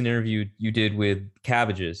a recent interview you did with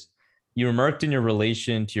Cabbages, you remarked in your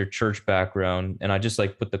relation to your church background, and I just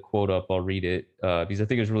like put the quote up, I'll read it because I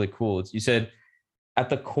think it was really cool. You said, at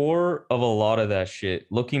the core of a lot of that shit,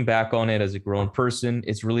 looking back on it as a grown person,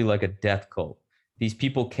 it's really like a death cult. These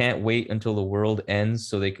people can't wait until the world ends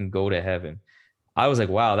so they can go to heaven. I was like,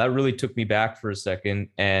 wow, that really took me back for a second.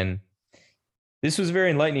 And this was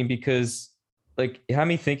very enlightening because, like, it had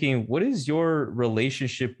me thinking, what is your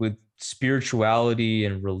relationship with spirituality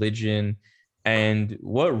and religion? And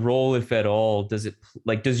what role, if at all, does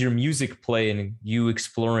your music play in you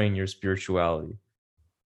exploring your spirituality?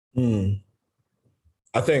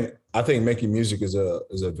 I think making music is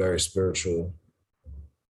a very spiritual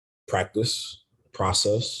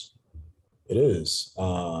process. It is.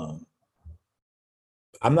 I'm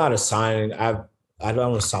not assigned. I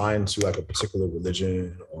don't assign to like a particular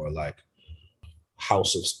religion or like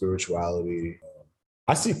house of spirituality.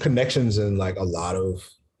 I see connections in like a lot of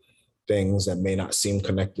things that may not seem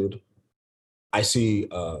connected. I see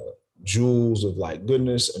jewels of like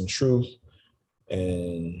goodness and truth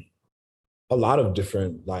and a lot of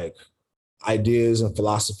different like ideas and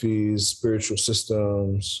philosophies, spiritual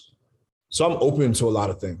systems. So I'm open to a lot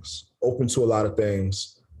of things. I'm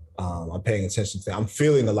paying attention to. I'm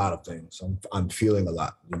feeling a lot of things. I'm feeling a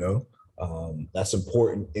lot, you know. That's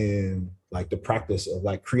important in like the practice of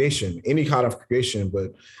like creation, any kind of creation,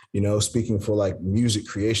 but you know, speaking for like music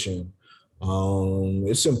creation,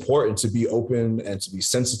 it's important to be open and to be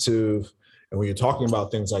sensitive. And when you're talking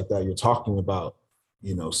about things like that, you're talking about,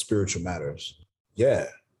 you know, spiritual matters. Yeah,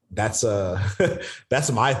 that's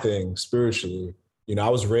that's my thing spiritually. You know, I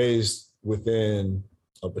was raised within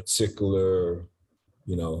a particular,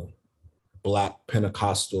 you know, Black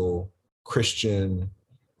Pentecostal Christian,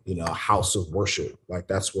 you know, house of worship. Like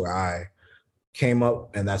that's where I came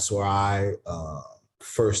up, and that's where I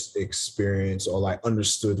first experienced or like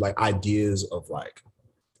understood like ideas of like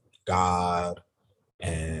God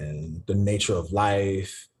and the nature of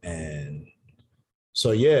life. And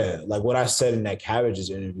so yeah, like what I said in that Cabbages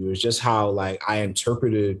interview is just how like I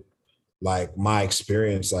interpreted like my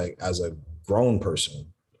experience like as a grown person.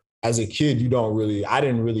 As a kid, I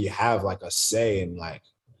didn't really have like a say in like,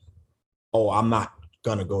 oh, I'm not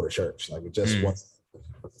gonna go to church. Like it just was,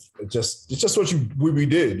 it's just what we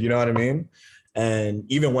did, you know what I mean? And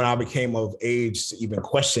even when I became of age to even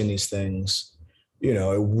question these things, you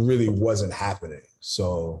know, it really wasn't happening.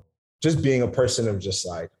 So just being a person of just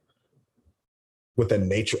like, with a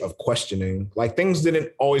nature of questioning, like things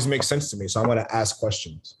didn't always make sense to me. So I'm gonna ask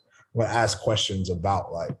questions. I'm gonna ask questions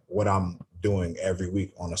about like what I'm doing every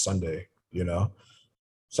week on a Sunday, you know?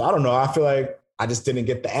 So I don't know. I feel like I just didn't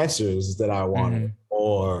get the answers that I wanted,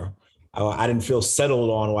 or I didn't feel settled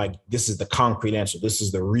on like, this is the concrete answer. This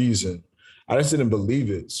is the reason. I just didn't believe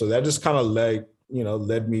it. So that just kind of led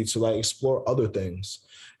me to like explore other things,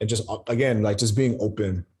 and just, again, like just being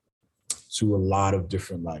open to a lot of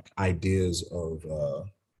different like ideas of,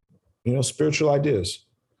 spiritual ideas.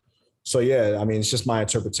 So yeah, I mean, it's just my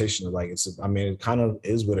interpretation of like, it kind of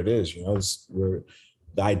is what it is, you know, we're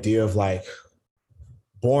the idea of like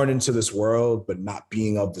born into this world, but not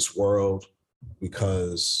being of this world,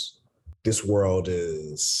 because this world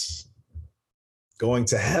is going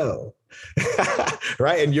to hell,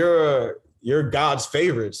 right? And you're God's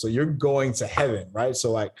favorite, so you're going to heaven, right?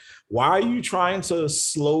 So like, why are you trying to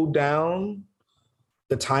slow down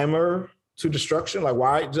the timer to destruction? Like,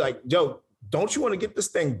 why, like, yo, don't you want to get this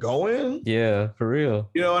thing going? Yeah, for real.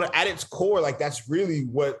 You know, and at its core, like that's really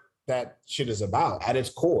what that shit is about, at its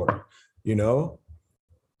core, you know?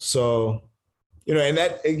 So, you know, and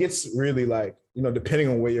that it gets really like, you know, depending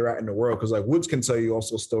on where you're at in the world, because like Woods can tell you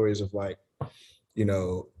also stories of like, you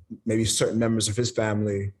know, maybe certain members of his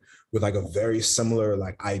family with like a very similar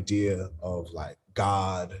like idea of like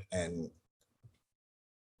God and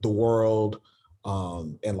the world,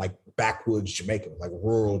 and like backwoods Jamaica, like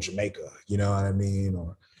rural Jamaica, you know what I mean?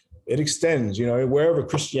 Or it extends, you know, wherever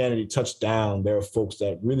Christianity touched down, there are folks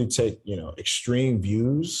that really take, you know, extreme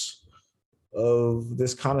views of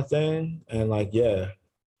this kind of thing. And like, yeah.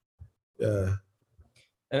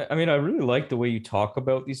 I mean, I really like the way you talk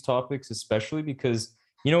about these topics, especially because,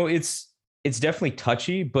 you know, it's definitely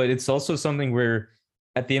touchy, but it's also something where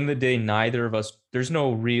at the end of the day, neither of us, there's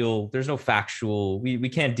no factual, we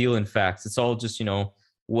can't deal in facts. It's all just, you know,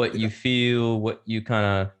 what you feel, what you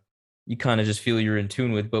kind of just feel you're in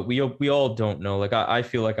tune with, but we all don't know. Like I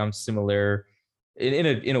feel like I'm similar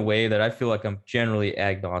in a way that I feel like I'm generally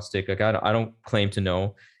agnostic. Like I don't claim to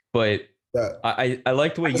know, but I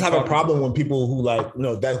like the way I just have a problem when people who like, you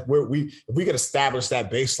know, that if we could establish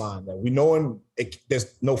that baseline that we know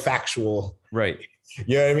there's no factual, right.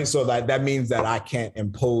 You know what I mean? So that means that I can't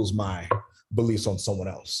impose my beliefs on someone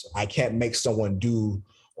else. I can't make someone do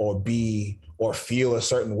or be or feel a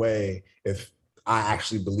certain way if I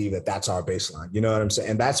actually believe that that's our baseline. You know what I'm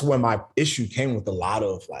saying? And that's when my issue came with a lot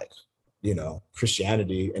of like, you know,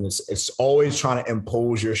 Christianity. And it's always trying to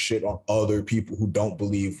impose your shit on other people who don't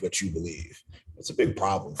believe what you believe. It's a big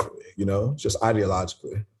problem for me, you know, just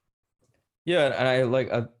ideologically. Yeah.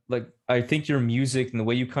 And I think your music and the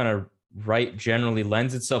way you kind of write generally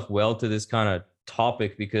lends itself well to this kind of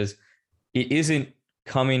topic, because it isn't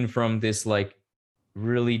coming from this like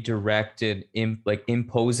really directed like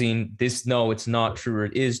imposing this, no, it's not true, or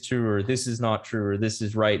it is true, or this is not true, or this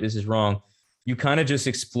is right, this is wrong. You kind of just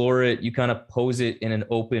explore it, you kind of pose it in an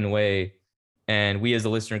open way, and we as a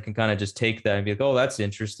listener can kind of just take that and be like, oh, that's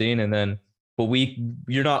interesting, and then but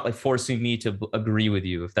you're not like forcing me to agree with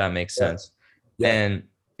you, if that makes sense. Yeah. And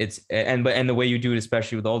and the way you do it,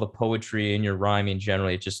 especially with all the poetry and your rhyming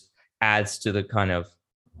generally, it just adds to the kind of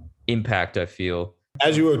impact, I feel.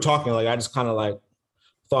 As you were talking, like I just kind of like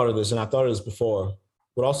thought of this, and I thought of this before,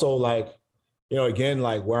 but also like, you know, again,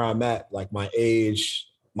 like where I'm at, like my age,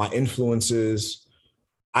 my influences,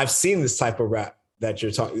 I've seen this type of rap that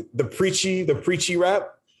you're talking, the preachy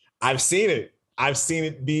rap. I've seen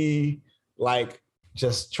it be like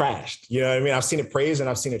just trashed. You know what I mean? I've seen it praised and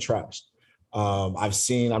I've seen it trashed.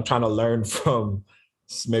 I'm trying to learn from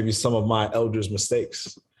maybe some of my elders'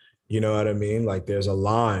 mistakes. You know what I mean? Like there's a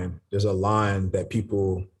line that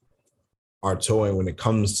people are towing when it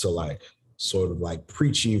comes to like sort of like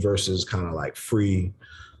preachy versus kind of like free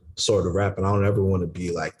sort of rap. And I don't ever want to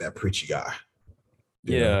be like that preachy guy.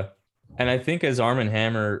 Yeah. Know? And I think as Arm &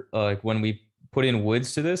 Hammer, like when we put in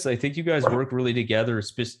Woods to this. I think you guys work really well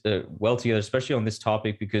together, especially on this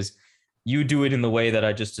topic, because you do it in the way that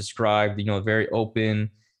I just described, you know, very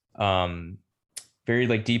open, very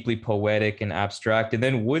like deeply poetic and abstract. And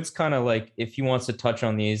then Woods kind of like, if he wants to touch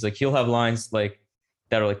on these, like he'll have lines like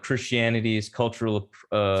that are like Christianity is cultural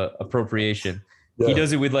appropriation. Yeah. He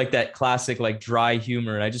does it with like that classic like dry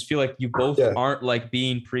humor. And I just feel like you both aren't like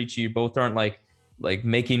being preachy. You both aren't like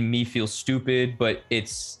making me feel stupid, but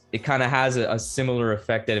it kind of has a similar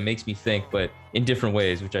effect that it makes me think, but in different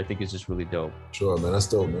ways, which I think is just really dope. Sure, man. That's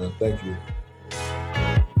dope, man. Thank you.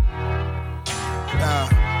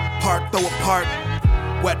 Part though apart,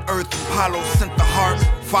 wet earth and Apollo sent the heart,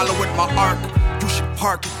 follow with my arc, you should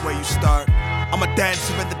park it where you start. I'm a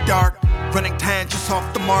dancer in the dark, running tangents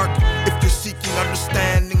off the mark. If you're seeking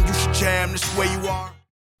understanding, you should jam this way you are.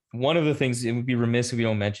 One of the things, it would be remiss if we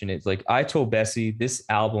don't mention it, like I Told Bessie, this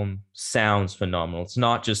album sounds phenomenal. It's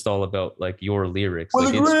not just all about like your lyrics.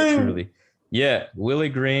 Willie like Green. It's truly, Willie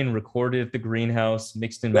Green recorded at the Greenhouse,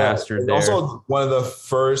 mixed and mastered there. Also one of the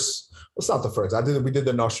first, it's not the first. We did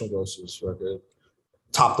the Nostrum Grosses record,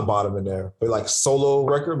 top to bottom in there. But like solo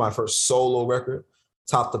record, my first solo record,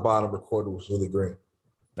 top to bottom recorded was Willie Green.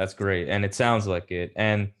 That's great. And it sounds like it.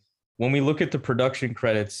 And when we look at the production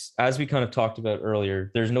credits, as we kind of talked about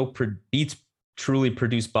earlier, there's no beats truly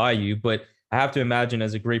produced by you, but I have to imagine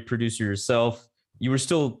as a great producer yourself, you were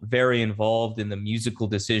still very involved in the musical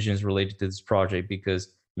decisions related to this project because,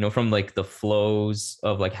 you know, from like the flows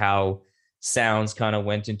of like how sounds kind of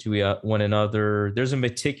went into one another, there's a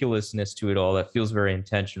meticulousness to it all that feels very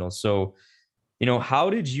intentional. So, you know, how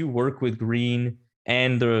did you work with Green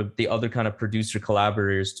and the other kind of producer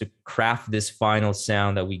collaborators to craft this final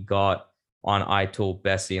sound that we got on I Told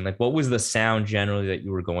Bessie? And like, what was the sound generally that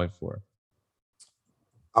you were going for?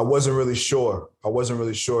 I wasn't really sure at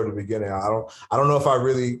the beginning. I don't know if I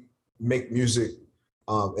really make music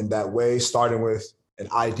in that way, starting with an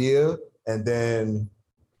idea and then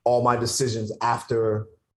all my decisions after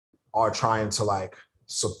are trying to like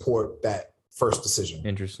support that first decision.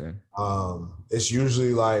 Interesting. It's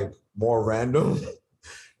usually like more random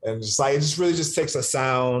and just like, it just really just takes a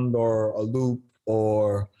sound or a loop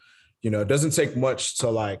or, you know, it doesn't take much to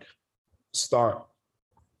like start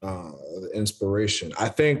the inspiration. I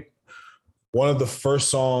think one of the first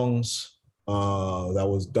songs that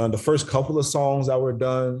was done, the first couple of songs that were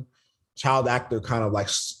done, Child Actor kind of like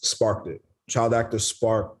sparked it. Child Actor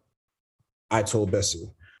sparked I Told Bessie.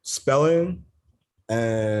 Spelling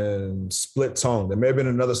and Split Tongue. There may have been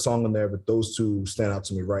another song in there, but those two stand out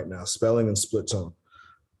to me right now. Spelling and Split Tongue.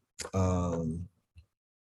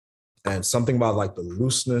 And something about like the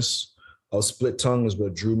looseness of Split Tongue is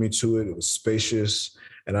what drew me to it. It was spacious.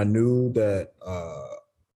 And I knew that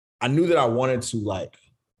I wanted to like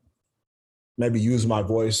maybe use my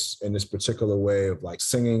voice in this particular way of like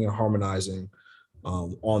singing and harmonizing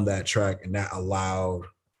on that track. And that allowed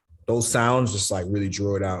those sounds just like really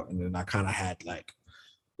drew it out. And then I kind of had like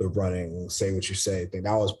the running Say What You Say thing.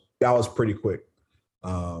 That was pretty quick.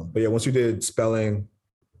 But yeah, once we did Spelling,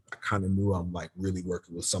 I kind of knew I'm like really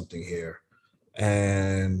working with something here.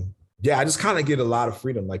 And yeah, I just kind of get a lot of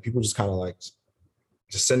freedom. Like people just kind of like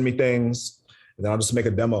just send me things and then I'll just make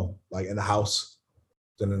a demo like in the house.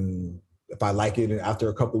 Then if I like it, and after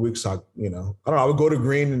a couple of weeks, I would go to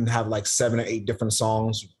Green and have like 7 or 8 different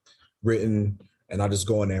songs written and I'll just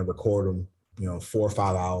go in there and record them, 4 or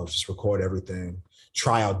 5 hours, just record everything,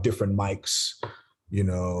 try out different mics,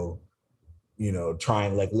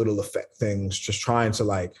 trying like little effect things, just trying to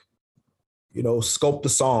like, sculpt the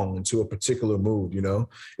song into a particular mood, It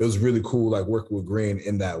was really cool, like working with Green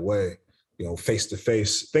in that way, face to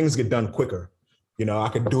face. Things get done quicker. I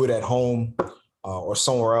could do it at home or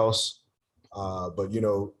somewhere else. But,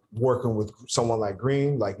 working with someone like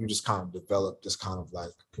Green, like you just kind of develop this kind of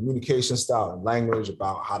like communication style and language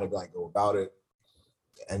about how to like go about it.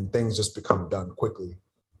 And things just become done quickly.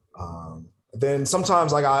 Then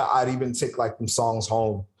sometimes like I'd even take like some songs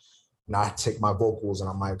home and I'd take my vocals and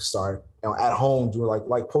I might start at home doing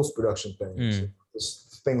like post-production things.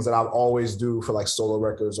 It's things that I always do for like solo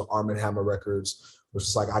records or Arm & Hammer records, which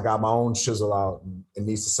is like I got my own chisel out and it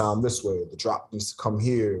needs to sound this way. The drop needs to come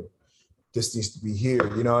here. This needs to be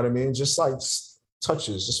here. You know what I mean? Just like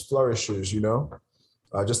touches, just flourishes,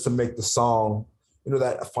 just to make the song,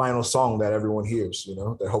 that final song that everyone hears,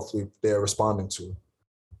 that hopefully they're responding to.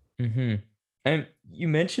 Mm-hmm. And you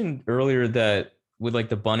mentioned earlier that with like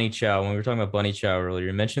the Bunny Chow, when we were talking about Bunny Chow earlier,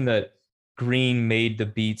 you mentioned that Green made the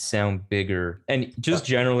beats sound bigger. And just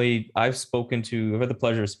generally, I've had the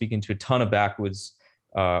pleasure of speaking to a ton of backwoods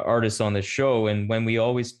artists on this show. And when we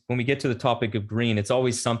get to the topic of Green, it's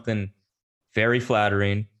always something very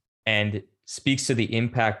flattering. And speaks to the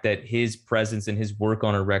impact that his presence and his work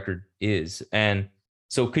on a record is. And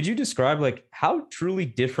so could you describe like how truly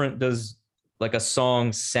different does like a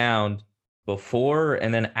song sound before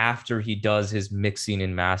and then after he does his mixing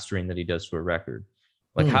and mastering that he does to a record?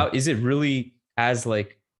 Like how is it really as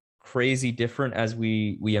like crazy different as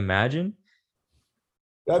we imagine?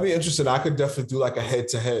 That'd be interesting. I could definitely do like a head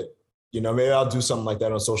to head. You know, maybe I'll do something like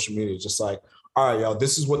that on social media. Just like, all right, y'all,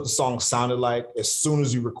 this is what the song sounded like as soon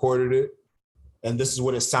as you recorded it. And this is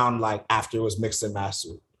what it sounded like after it was mixed and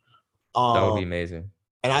mastered. That would be amazing.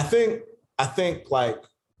 And I think like,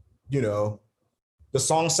 you know, the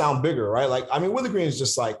songs sound bigger, right? Like, I mean, Willie Green is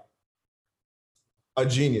just like a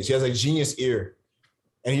genius. He has a genius ear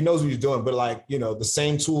and he knows what he's doing. But like, you know,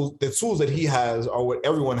 the tools that he has are what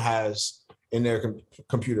everyone has in their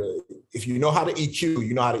computer. If you know how to EQ,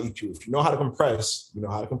 you know how to EQ. If you know how to compress, you know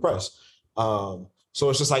how to compress. So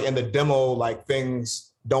it's just like in the demo, like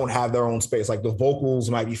things don't have their own space. Like the vocals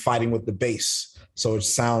might be fighting with the bass. So it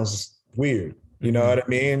sounds weird. You know what I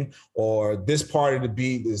mean? Or this part of the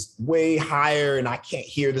beat is way higher and I can't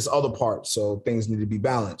hear this other part. So things need to be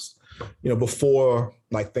balanced, you know, before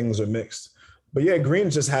like things are mixed. But yeah, Green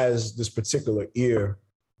just has this particular ear.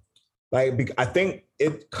 Like, I think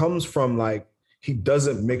it comes from like, he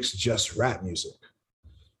doesn't mix just rap music,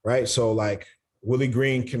 right? So like Willie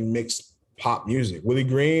Green can mix pop music. Willie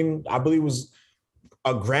Green, I believe, was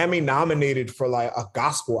a Grammy nominated for like a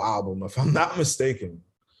gospel album, if I'm not mistaken.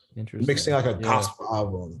 Mixing like a gospel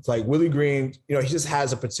album. It's like Willie Green, you know, he just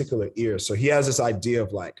has a particular ear. So he has this idea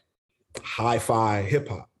of like hi-fi hip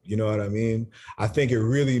hop. You know what I mean? I think it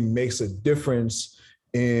really makes a difference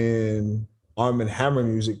in Arm & Hammer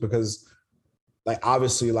music because like,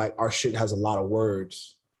 obviously like our shit has a lot of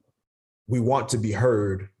words. We want to be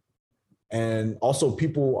heard. And also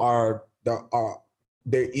people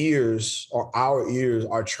their ears or our ears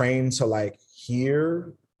are trained to like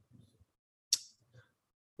hear.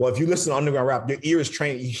 Well, if you listen to underground rap, your ear is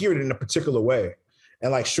trained, you hear it in a particular way.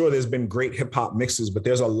 And like, sure, there's been great hip hop mixes, but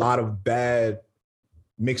there's a lot of bad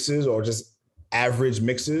mixes or just average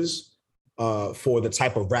mixes for the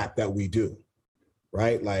type of rap that we do,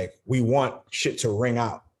 right? Like we want shit to ring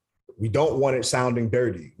out. We don't want it sounding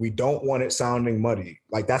dirty. We don't want it sounding muddy.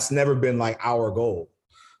 Like that's never been like our goal.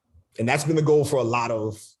 And that's been the goal for a lot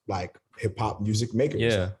of like hip hop music makers.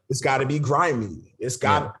 Yeah. It's gotta be grimy.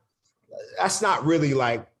 That's not really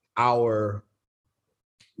like our,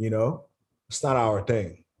 you know, it's not our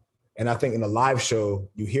thing. And I think in a live show,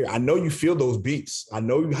 I know you feel those beats. I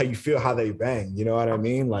know how you feel how they bang. You know what I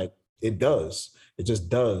mean? Like it does. It just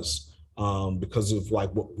does because of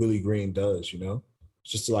like what Willie Green does, you know?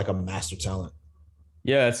 It's just like a master talent.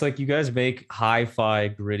 Yeah, it's like you guys make hi-fi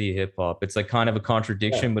gritty hip hop. It's like kind of a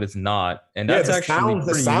contradiction, but it's not. And that's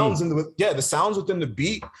the sounds within the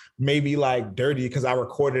beat may be like dirty because I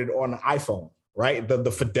recorded it on an iPhone, right?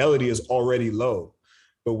 The fidelity is already low.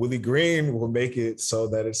 But Willie Green will make it so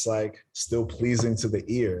that it's like still pleasing to the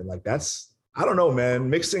ear. Like that's, I don't know, man.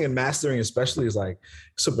 Mixing and mastering especially is like,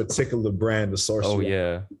 it's a particular brand of source. Oh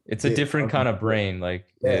yeah. It's a different kind of brain. Like,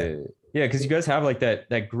 yeah, because you guys have like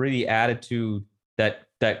that gritty attitude that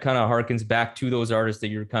kind of harkens back to those artists that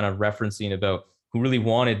you're kind of referencing about who really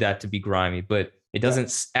wanted that to be grimy, but it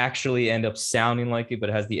doesn't actually end up sounding like it, but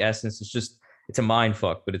it has the essence. It's a mind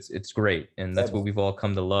fuck, but it's great. And that's what we've all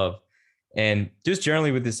come to love. And just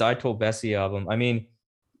generally with this I Told Bessie album, I mean,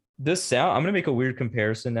 this sound, I'm going to make a weird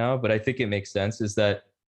comparison now, but I think it makes sense, is that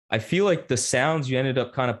I feel like the sounds you ended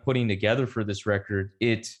up kind of putting together for this record,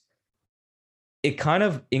 it kind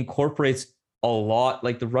of incorporates a lot,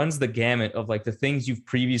 like runs the gamut of like the things you've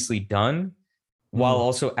previously done while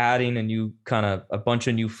also adding a bunch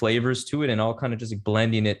of new flavors to it and all kind of just like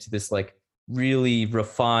blending it to this like really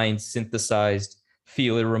refined, synthesized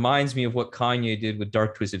feel. It reminds me of what Kanye did with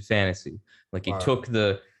Dark Twisted Fantasy. Like he took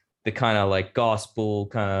the kind of like gospel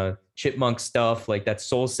kind of chipmunk stuff, like that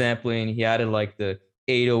soul sampling. He added like the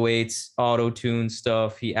 808s, auto-tune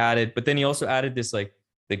stuff. But then he also added this like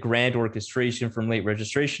the grand orchestration from Late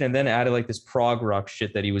Registration, and then added like this prog rock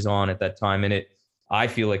shit that he was on at that time. And I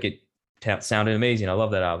feel like it sounded amazing. I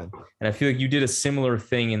love that album. And I feel like you did a similar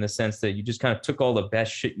thing in the sense that you just kind of took all the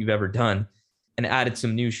best shit you've ever done and added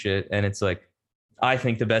some new shit. And it's like, I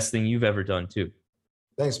think the best thing you've ever done too.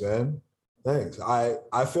 Thanks, man. Thanks.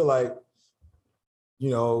 I feel like, you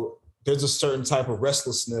know, there's a certain type of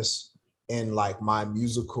restlessness in like my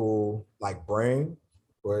musical like brain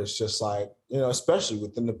where it's just like, you know, especially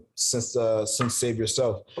within the since Save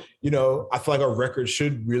Yourself, you know, I feel like a record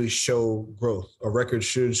should really show growth. A record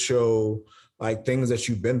should show like things that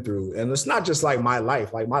you've been through. And it's not just like my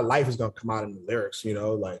life is going to come out in the lyrics, you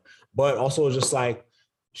know, like, but also just like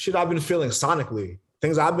shit I've been feeling sonically,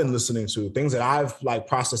 things I've been listening to, things that I've like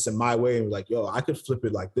processed in my way, and like, yo, I could flip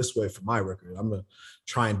it like this way for my record. I'm gonna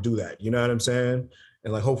try and do that. You know what I'm saying?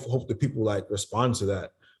 And like hope that people like respond to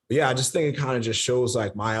that. But yeah, I just think it kind of just shows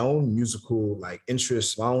like my own musical like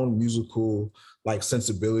interests, my own musical like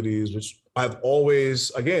sensibilities, which I've always,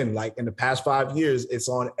 again, like in the past 5 years, it's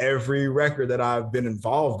on every record that I've been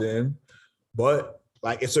involved in. But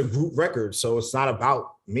like it's a group record, so it's not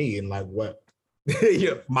about me and like what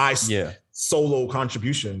my solo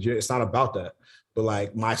contributions. It's not about that. But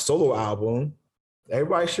like my solo album,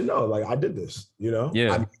 everybody should know, like I did this, you know?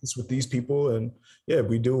 Yeah. I did this with these people, and yeah,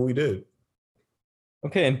 we do what we did.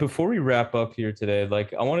 Okay, and before we wrap up here today,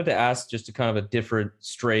 like I wanted to ask just a kind of a different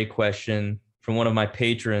stray question from one of my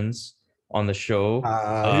patrons on the show. He's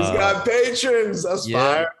got patrons. That's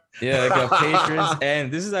fire. Yeah, I got patrons.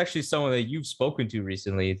 And this is actually someone that you've spoken to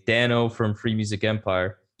recently, Dano from Free Music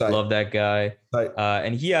Empire. Tight. Love that guy.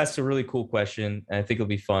 And he asked a really cool question, and I think it'll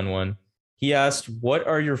be a fun one. He asked, what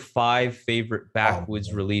are your 5 favorite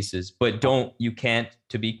Backwoods releases? But you can't,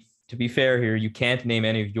 to be fair here, you can't name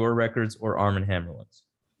any of your records or Arm & Hammer ones.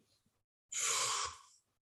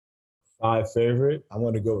 5 favorite? I'm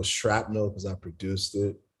going to go with Shrapnel because I produced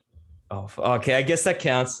it. Oh, okay. I guess that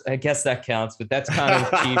counts. But that's kind of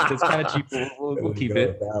cheap. That's kind of cheap. We'll keep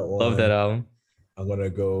it. Love that album. I'm going to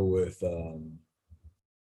go with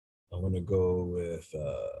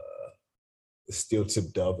the Steel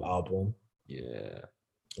Tip Dove album. Yeah.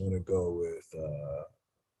 I'm going to go with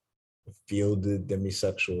Fielded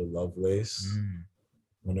Demisexual Lovelace. I'm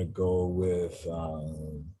going to go with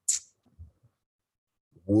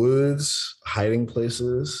Woods, Hiding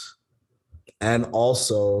Places, and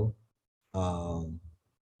also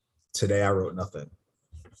Today I Wrote Nothing.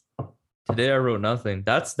 Today I Wrote Nothing.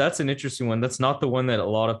 That's an interesting one. That's not the one that a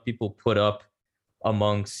lot of people put up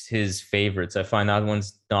amongst his favorites. I find that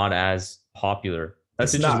one's not as popular.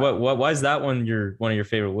 That's interesting. Why is that one one of your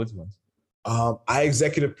favorite Woods ones? I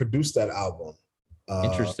executive produced that album.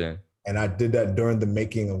 Interesting. And I did that during the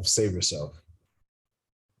making of Save Yourself.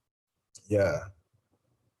 Yeah.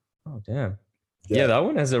 Oh, damn. Yeah, that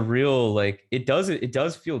one has a real, like, it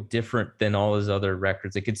does feel different than all his other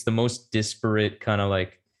records. Like, it's the most disparate kind of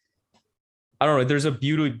like, I don't know. There's a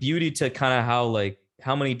beauty to kind of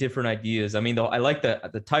how many different ideas. I mean, I like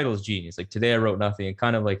the title is genius. Like, Today I Wrote Nothing. It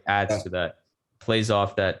kind of like adds to that, plays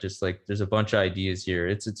off that. Just like there's a bunch of ideas here.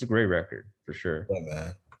 It's a great record for sure. Yeah,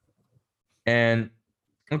 man. And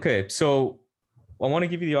okay, so I want to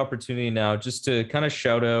give you the opportunity now just to kind of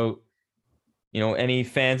shout out, any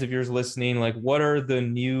fans of yours listening, like what are the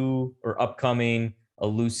new or upcoming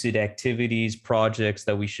Elucid activities, projects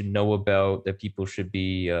that we should know about that people should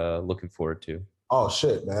be looking forward to? Oh,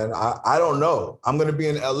 shit, man. I don't know. I'm going to be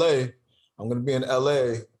in LA. I'm going to be in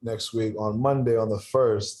LA next week on Monday on the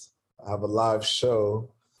 1st. I have a live show.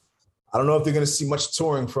 I don't know if they're going to see much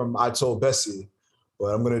touring from I Told Bessie, but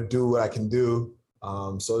I'm going to do what I can do.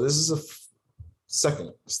 So this is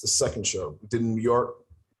it's the second show. We did in New York.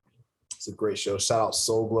 It's a great show. Shout out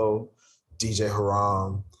Soul Glow, DJ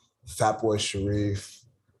Haram, Fatboy Sharif.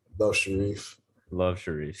 Love Sharif. Love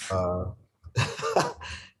Sharif.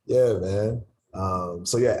 Yeah, man.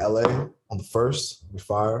 So yeah, LA on the 1st, we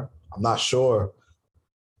fire. I'm not sure.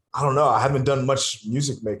 I don't know. I haven't done much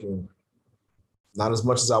music making, not as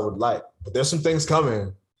much as I would like, but there's some things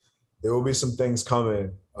coming. There will be some things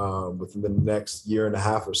coming within the next year and a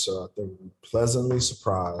half or so. I think we'll be pleasantly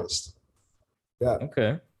surprised. Yeah.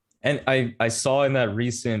 Okay. And I saw in that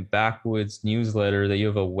recent Backwoods newsletter that you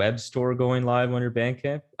have a web store going live on your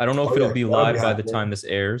Bandcamp. I don't know if it'll be live by the time this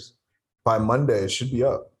airs. By Monday, it should be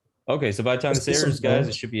up. Okay, so by the time this airs, guys,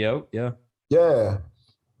 it should be out. Yeah. Yeah.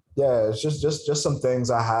 It's just some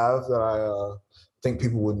things I have that I think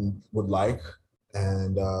people would like,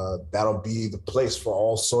 and that'll be the place for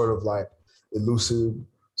all sort of like Elucid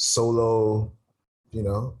solo,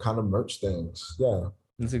 kind of merch things. Yeah.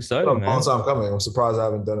 It's exciting, man. Long time coming. I'm surprised I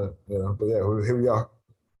haven't done it, but yeah, here we are.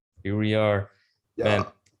 Here we are. Yeah. Man,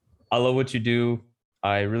 I love what you do.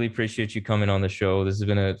 I really appreciate you coming on the show. This has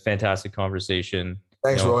been a fantastic conversation.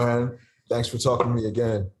 Thanks, Rohan. Thanks for talking to me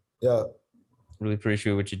again. Yeah. Really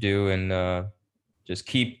appreciate what you do, and just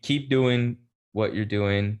keep doing what you're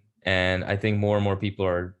doing. And I think more and more people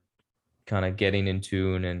are kind of getting in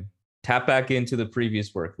tune and tap back into the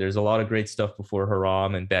previous work. There's a lot of great stuff before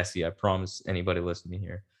Haram and Bessie. I promise anybody listening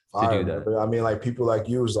here to do that. I mean, like people like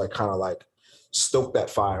you is like kind of like stoke that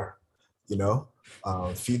fire,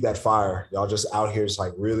 feed that fire. Y'all just out here just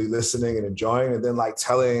like really listening and enjoying, and then like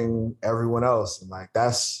telling everyone else. And like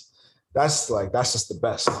that's just the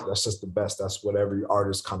best. That's just the best. That's what every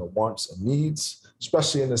artist kind of wants and needs,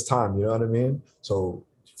 especially in this time. You know what I mean? So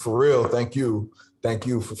for real, thank you. Thank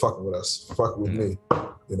you for fucking with us, for fucking with me,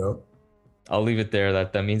 you know? I'll leave it there.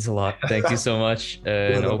 That means a lot. Thank you so much.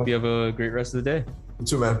 And I hope you have a great rest of the day. You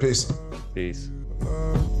too, man. Peace. Peace.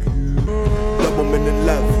 Double minute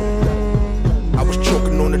left. I was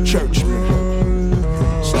choking on the church,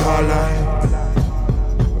 man. Starlight.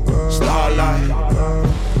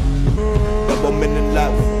 Double minute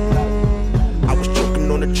left. I was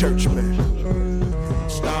choking on the church, man.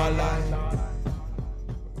 Starlight.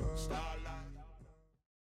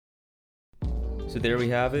 So there we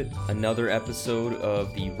have it, another episode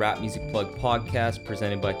of the Rap Music Plug podcast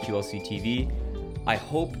presented by QLC TV. I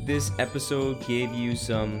hope this episode gave you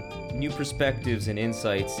some new perspectives and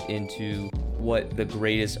insights into what the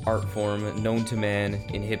greatest art form known to man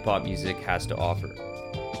in hip-hop music has to offer.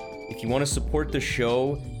 If you want to support the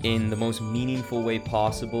show in the most meaningful way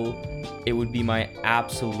possible, it would be my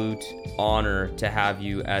absolute honor to have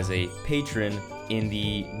you as a patron in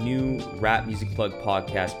the new Rap Music Plug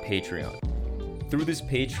podcast Patreon. Through this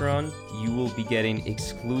Patreon, you will be getting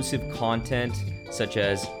exclusive content such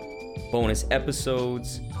as bonus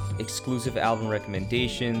episodes, exclusive album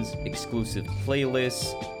recommendations, exclusive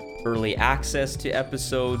playlists, early access to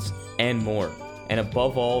episodes, and more. And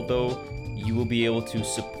above all, though, you will be able to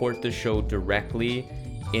support the show directly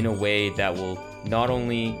in a way that will not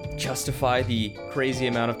only justify the crazy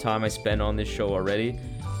amount of time I spend on this show already,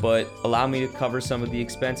 but allow me to cover some of the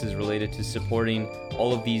expenses related to supporting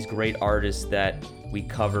all of these great artists that we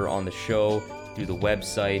cover on the show through the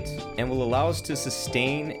website, and will allow us to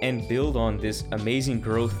sustain and build on this amazing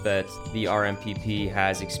growth that the RMPP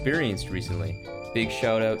has experienced recently. Big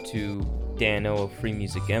shout out to Dano of Free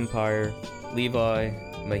Music Empire, Levi,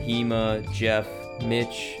 Mahima, Jeff,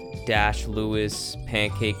 Mitch, Dash Lewis,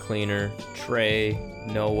 Pancake Cleaner, Trey,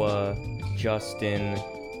 Noah, Justin,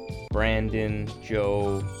 Brandon,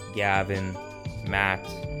 Joe, Gavin, Matt,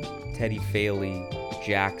 Teddy Faley,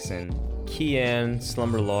 Jackson, Kian,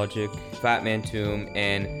 Slumber Logic, Fatman Tomb,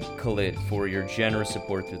 and Khalid for your generous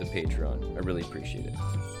support through the Patreon. I really appreciate it.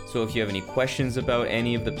 So if you have any questions about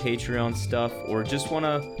any of the Patreon stuff, or just want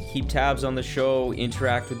to keep tabs on the show,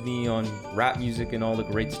 interact with me on rap music and all the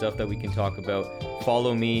great stuff that we can talk about,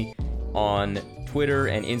 follow me on Twitter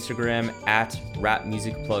and Instagram at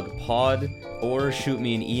rapmusicplugpod, or shoot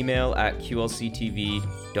me an email at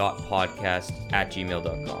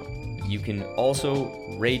qlctv.podcast@gmail.com. You can also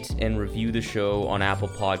rate and review the show on Apple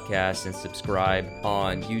Podcasts and subscribe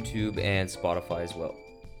on YouTube and Spotify as well.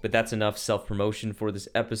 But that's enough self-promotion for this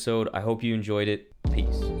episode. I hope you enjoyed it.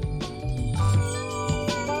 Peace.